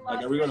released?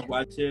 Like, are we gonna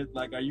watch it?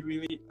 Like, are you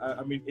really?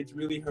 I mean, it's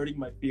really hurting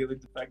my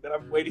feelings, the fact that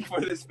I'm waiting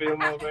for this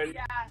film already.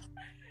 Yeah.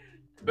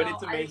 But No,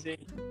 it's amazing.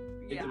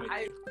 Yeah,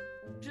 I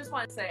just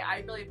want to say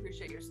I really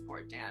appreciate your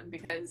support, Dan,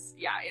 because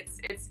yeah,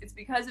 it's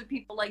because of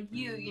people like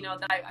you, you know,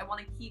 that I want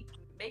to keep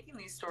making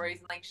these stories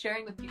and like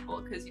sharing with people,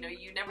 because you know,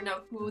 you never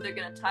know who they're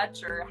gonna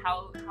touch or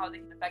how they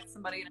can affect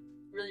somebody. And I'm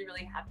really,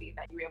 really happy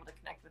that you were able to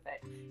connect with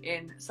it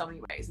in so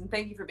many ways. And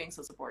thank you for being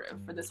so supportive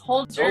for this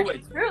whole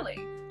journey. Always.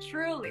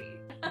 Truly.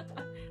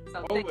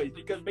 So Always,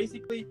 because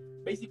basically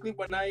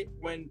when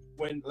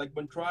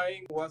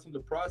Trying was in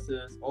the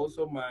process,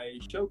 also my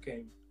show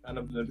came kind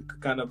of yes.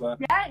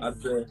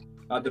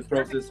 at the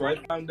process. So I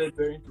found it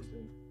very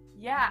interesting.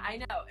 Yeah, I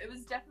know. It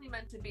was definitely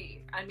meant to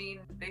be. I mean,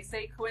 they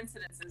say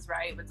coincidences,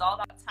 right? But it's all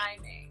about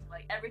timing.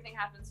 Like, everything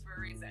happens for a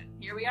reason.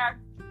 Here we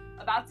are,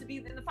 about to be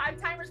in the 5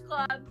 Timers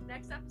Club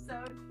next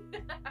episode.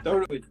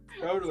 Totally.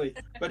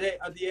 But hey,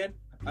 at the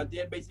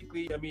end,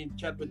 basically, I mean,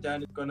 Chat with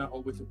Dan is gonna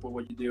always support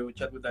what you do.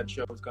 Chat with That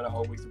show is gonna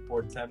always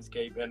support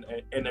Samscape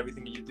and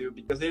everything that you do,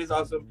 because it is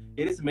awesome.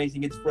 It is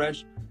amazing. It's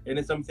fresh, and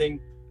it's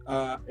something.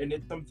 And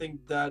it's something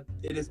that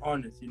it is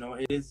honest, you know.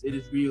 It is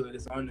real. It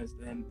is honest,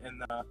 and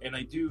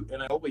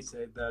I always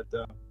say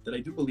that I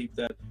do believe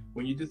that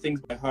when you do things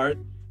by heart,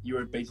 you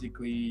are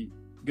basically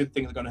good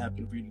things are gonna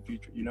happen for you in the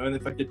future, you know. And the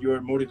fact that you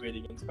are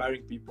motivating,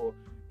 inspiring people,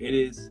 it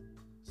is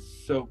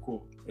so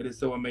cool. It is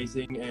so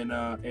amazing, and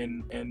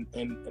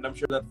I'm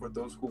sure that for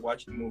those who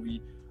watch the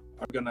movie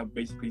are gonna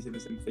basically say the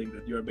same thing,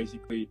 that you are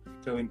basically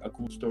telling a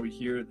cool story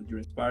here, that you're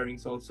inspiring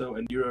also,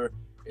 and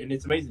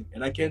it's amazing.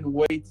 And I can't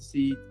wait to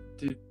see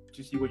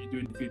what you do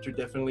in the future.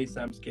 Definitely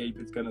Samscape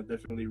is gonna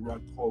definitely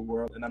rock the whole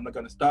world, and I'm not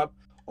gonna stop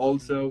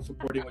also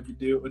supporting what you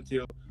do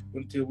until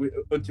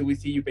we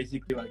see you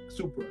basically like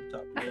super on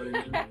top. You know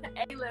what I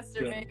mean?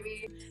 A-lister,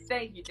 baby.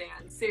 Thank you,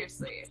 Dan.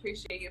 Seriously,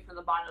 appreciate you from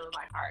the bottom of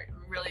my heart.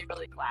 I'm really,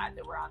 really glad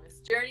that we're on this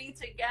journey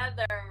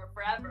together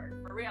forever,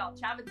 for real.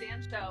 Chat with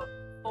Dan show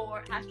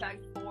for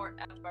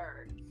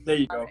 #forever. There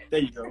you go.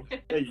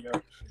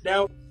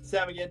 Now,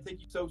 Sam, again,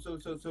 thank you so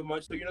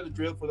much. So you know the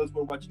drill. For those who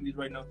are watching this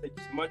right now, thank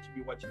you so much. If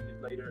you're watching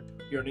this later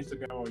here on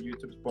Instagram or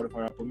YouTube,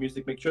 Spotify, Apple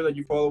Music, make sure that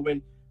you follow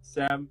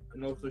Sam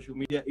on all social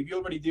media. If you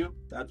already do,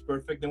 that's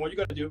perfect. Then what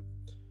you're gonna do,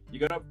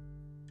 you're gonna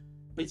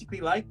basically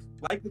like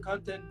the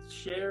content,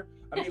 share.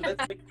 I mean,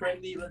 let's make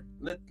trendy.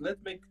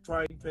 Let's make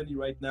Trying trendy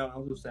right now. And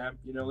also Sam,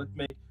 you know, let's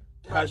make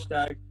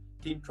hashtag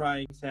Team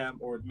Trying Sam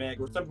or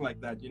Meg or something like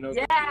that. You know,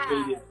 yeah.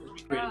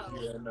 It's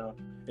crazy,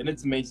 and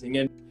it's amazing.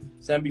 And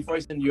Sam, before I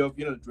send you off,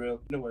 you know the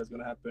drill. You know what is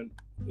gonna happen.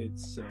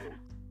 It's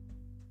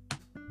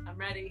I'm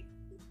ready.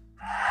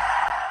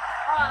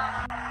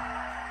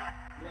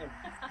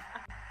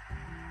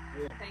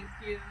 Yeah. Thank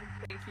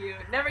you.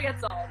 It never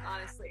gets old,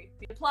 honestly.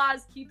 The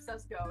applause keeps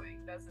us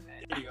going, doesn't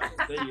it? There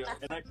you go.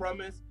 And I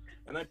promise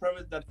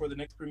that for the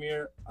next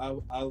premiere,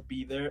 I'll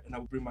be there and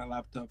I'll bring my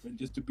laptop and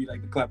just to be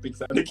like the clapping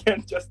sound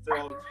again,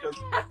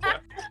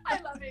 I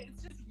love it.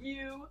 It's just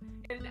you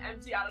in an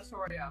empty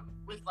auditorium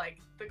with like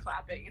the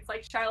clapping. It's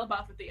like Shia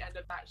LaBeouf at the end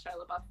of that Shia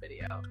LaBeouf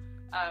video.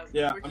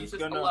 Yeah, where he's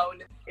just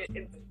alone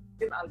in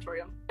the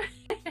auditorium.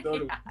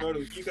 Totally.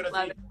 You're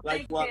gonna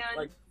see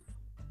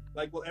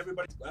while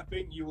everybody's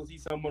clapping, you will see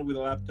someone with a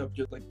laptop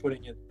just like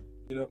putting it,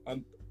 you know,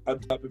 on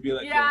top and be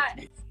like, yeah.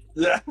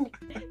 Yeah.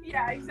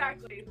 Yeah,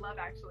 exactly. Love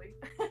Actually.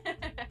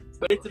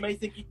 But it's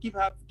amazing. Keep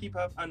have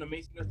an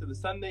amazing rest of the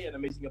Sunday, an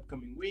amazing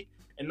upcoming week,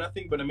 and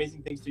nothing but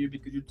amazing things to you,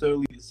 because you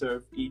totally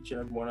deserve each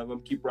and every one of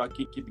them. Keep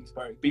rocking, keep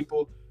inspiring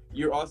people.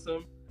 You're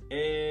awesome,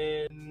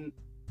 and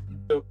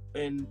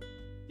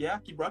yeah,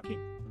 keep rocking.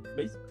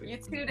 Basically. You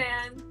too,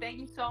 Dan. Thank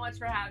you so much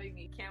for having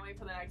me. Can't wait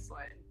for the next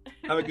one.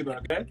 Have a good one,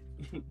 okay?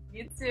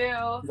 You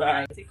too.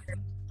 Bye. Take care.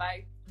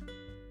 Bye.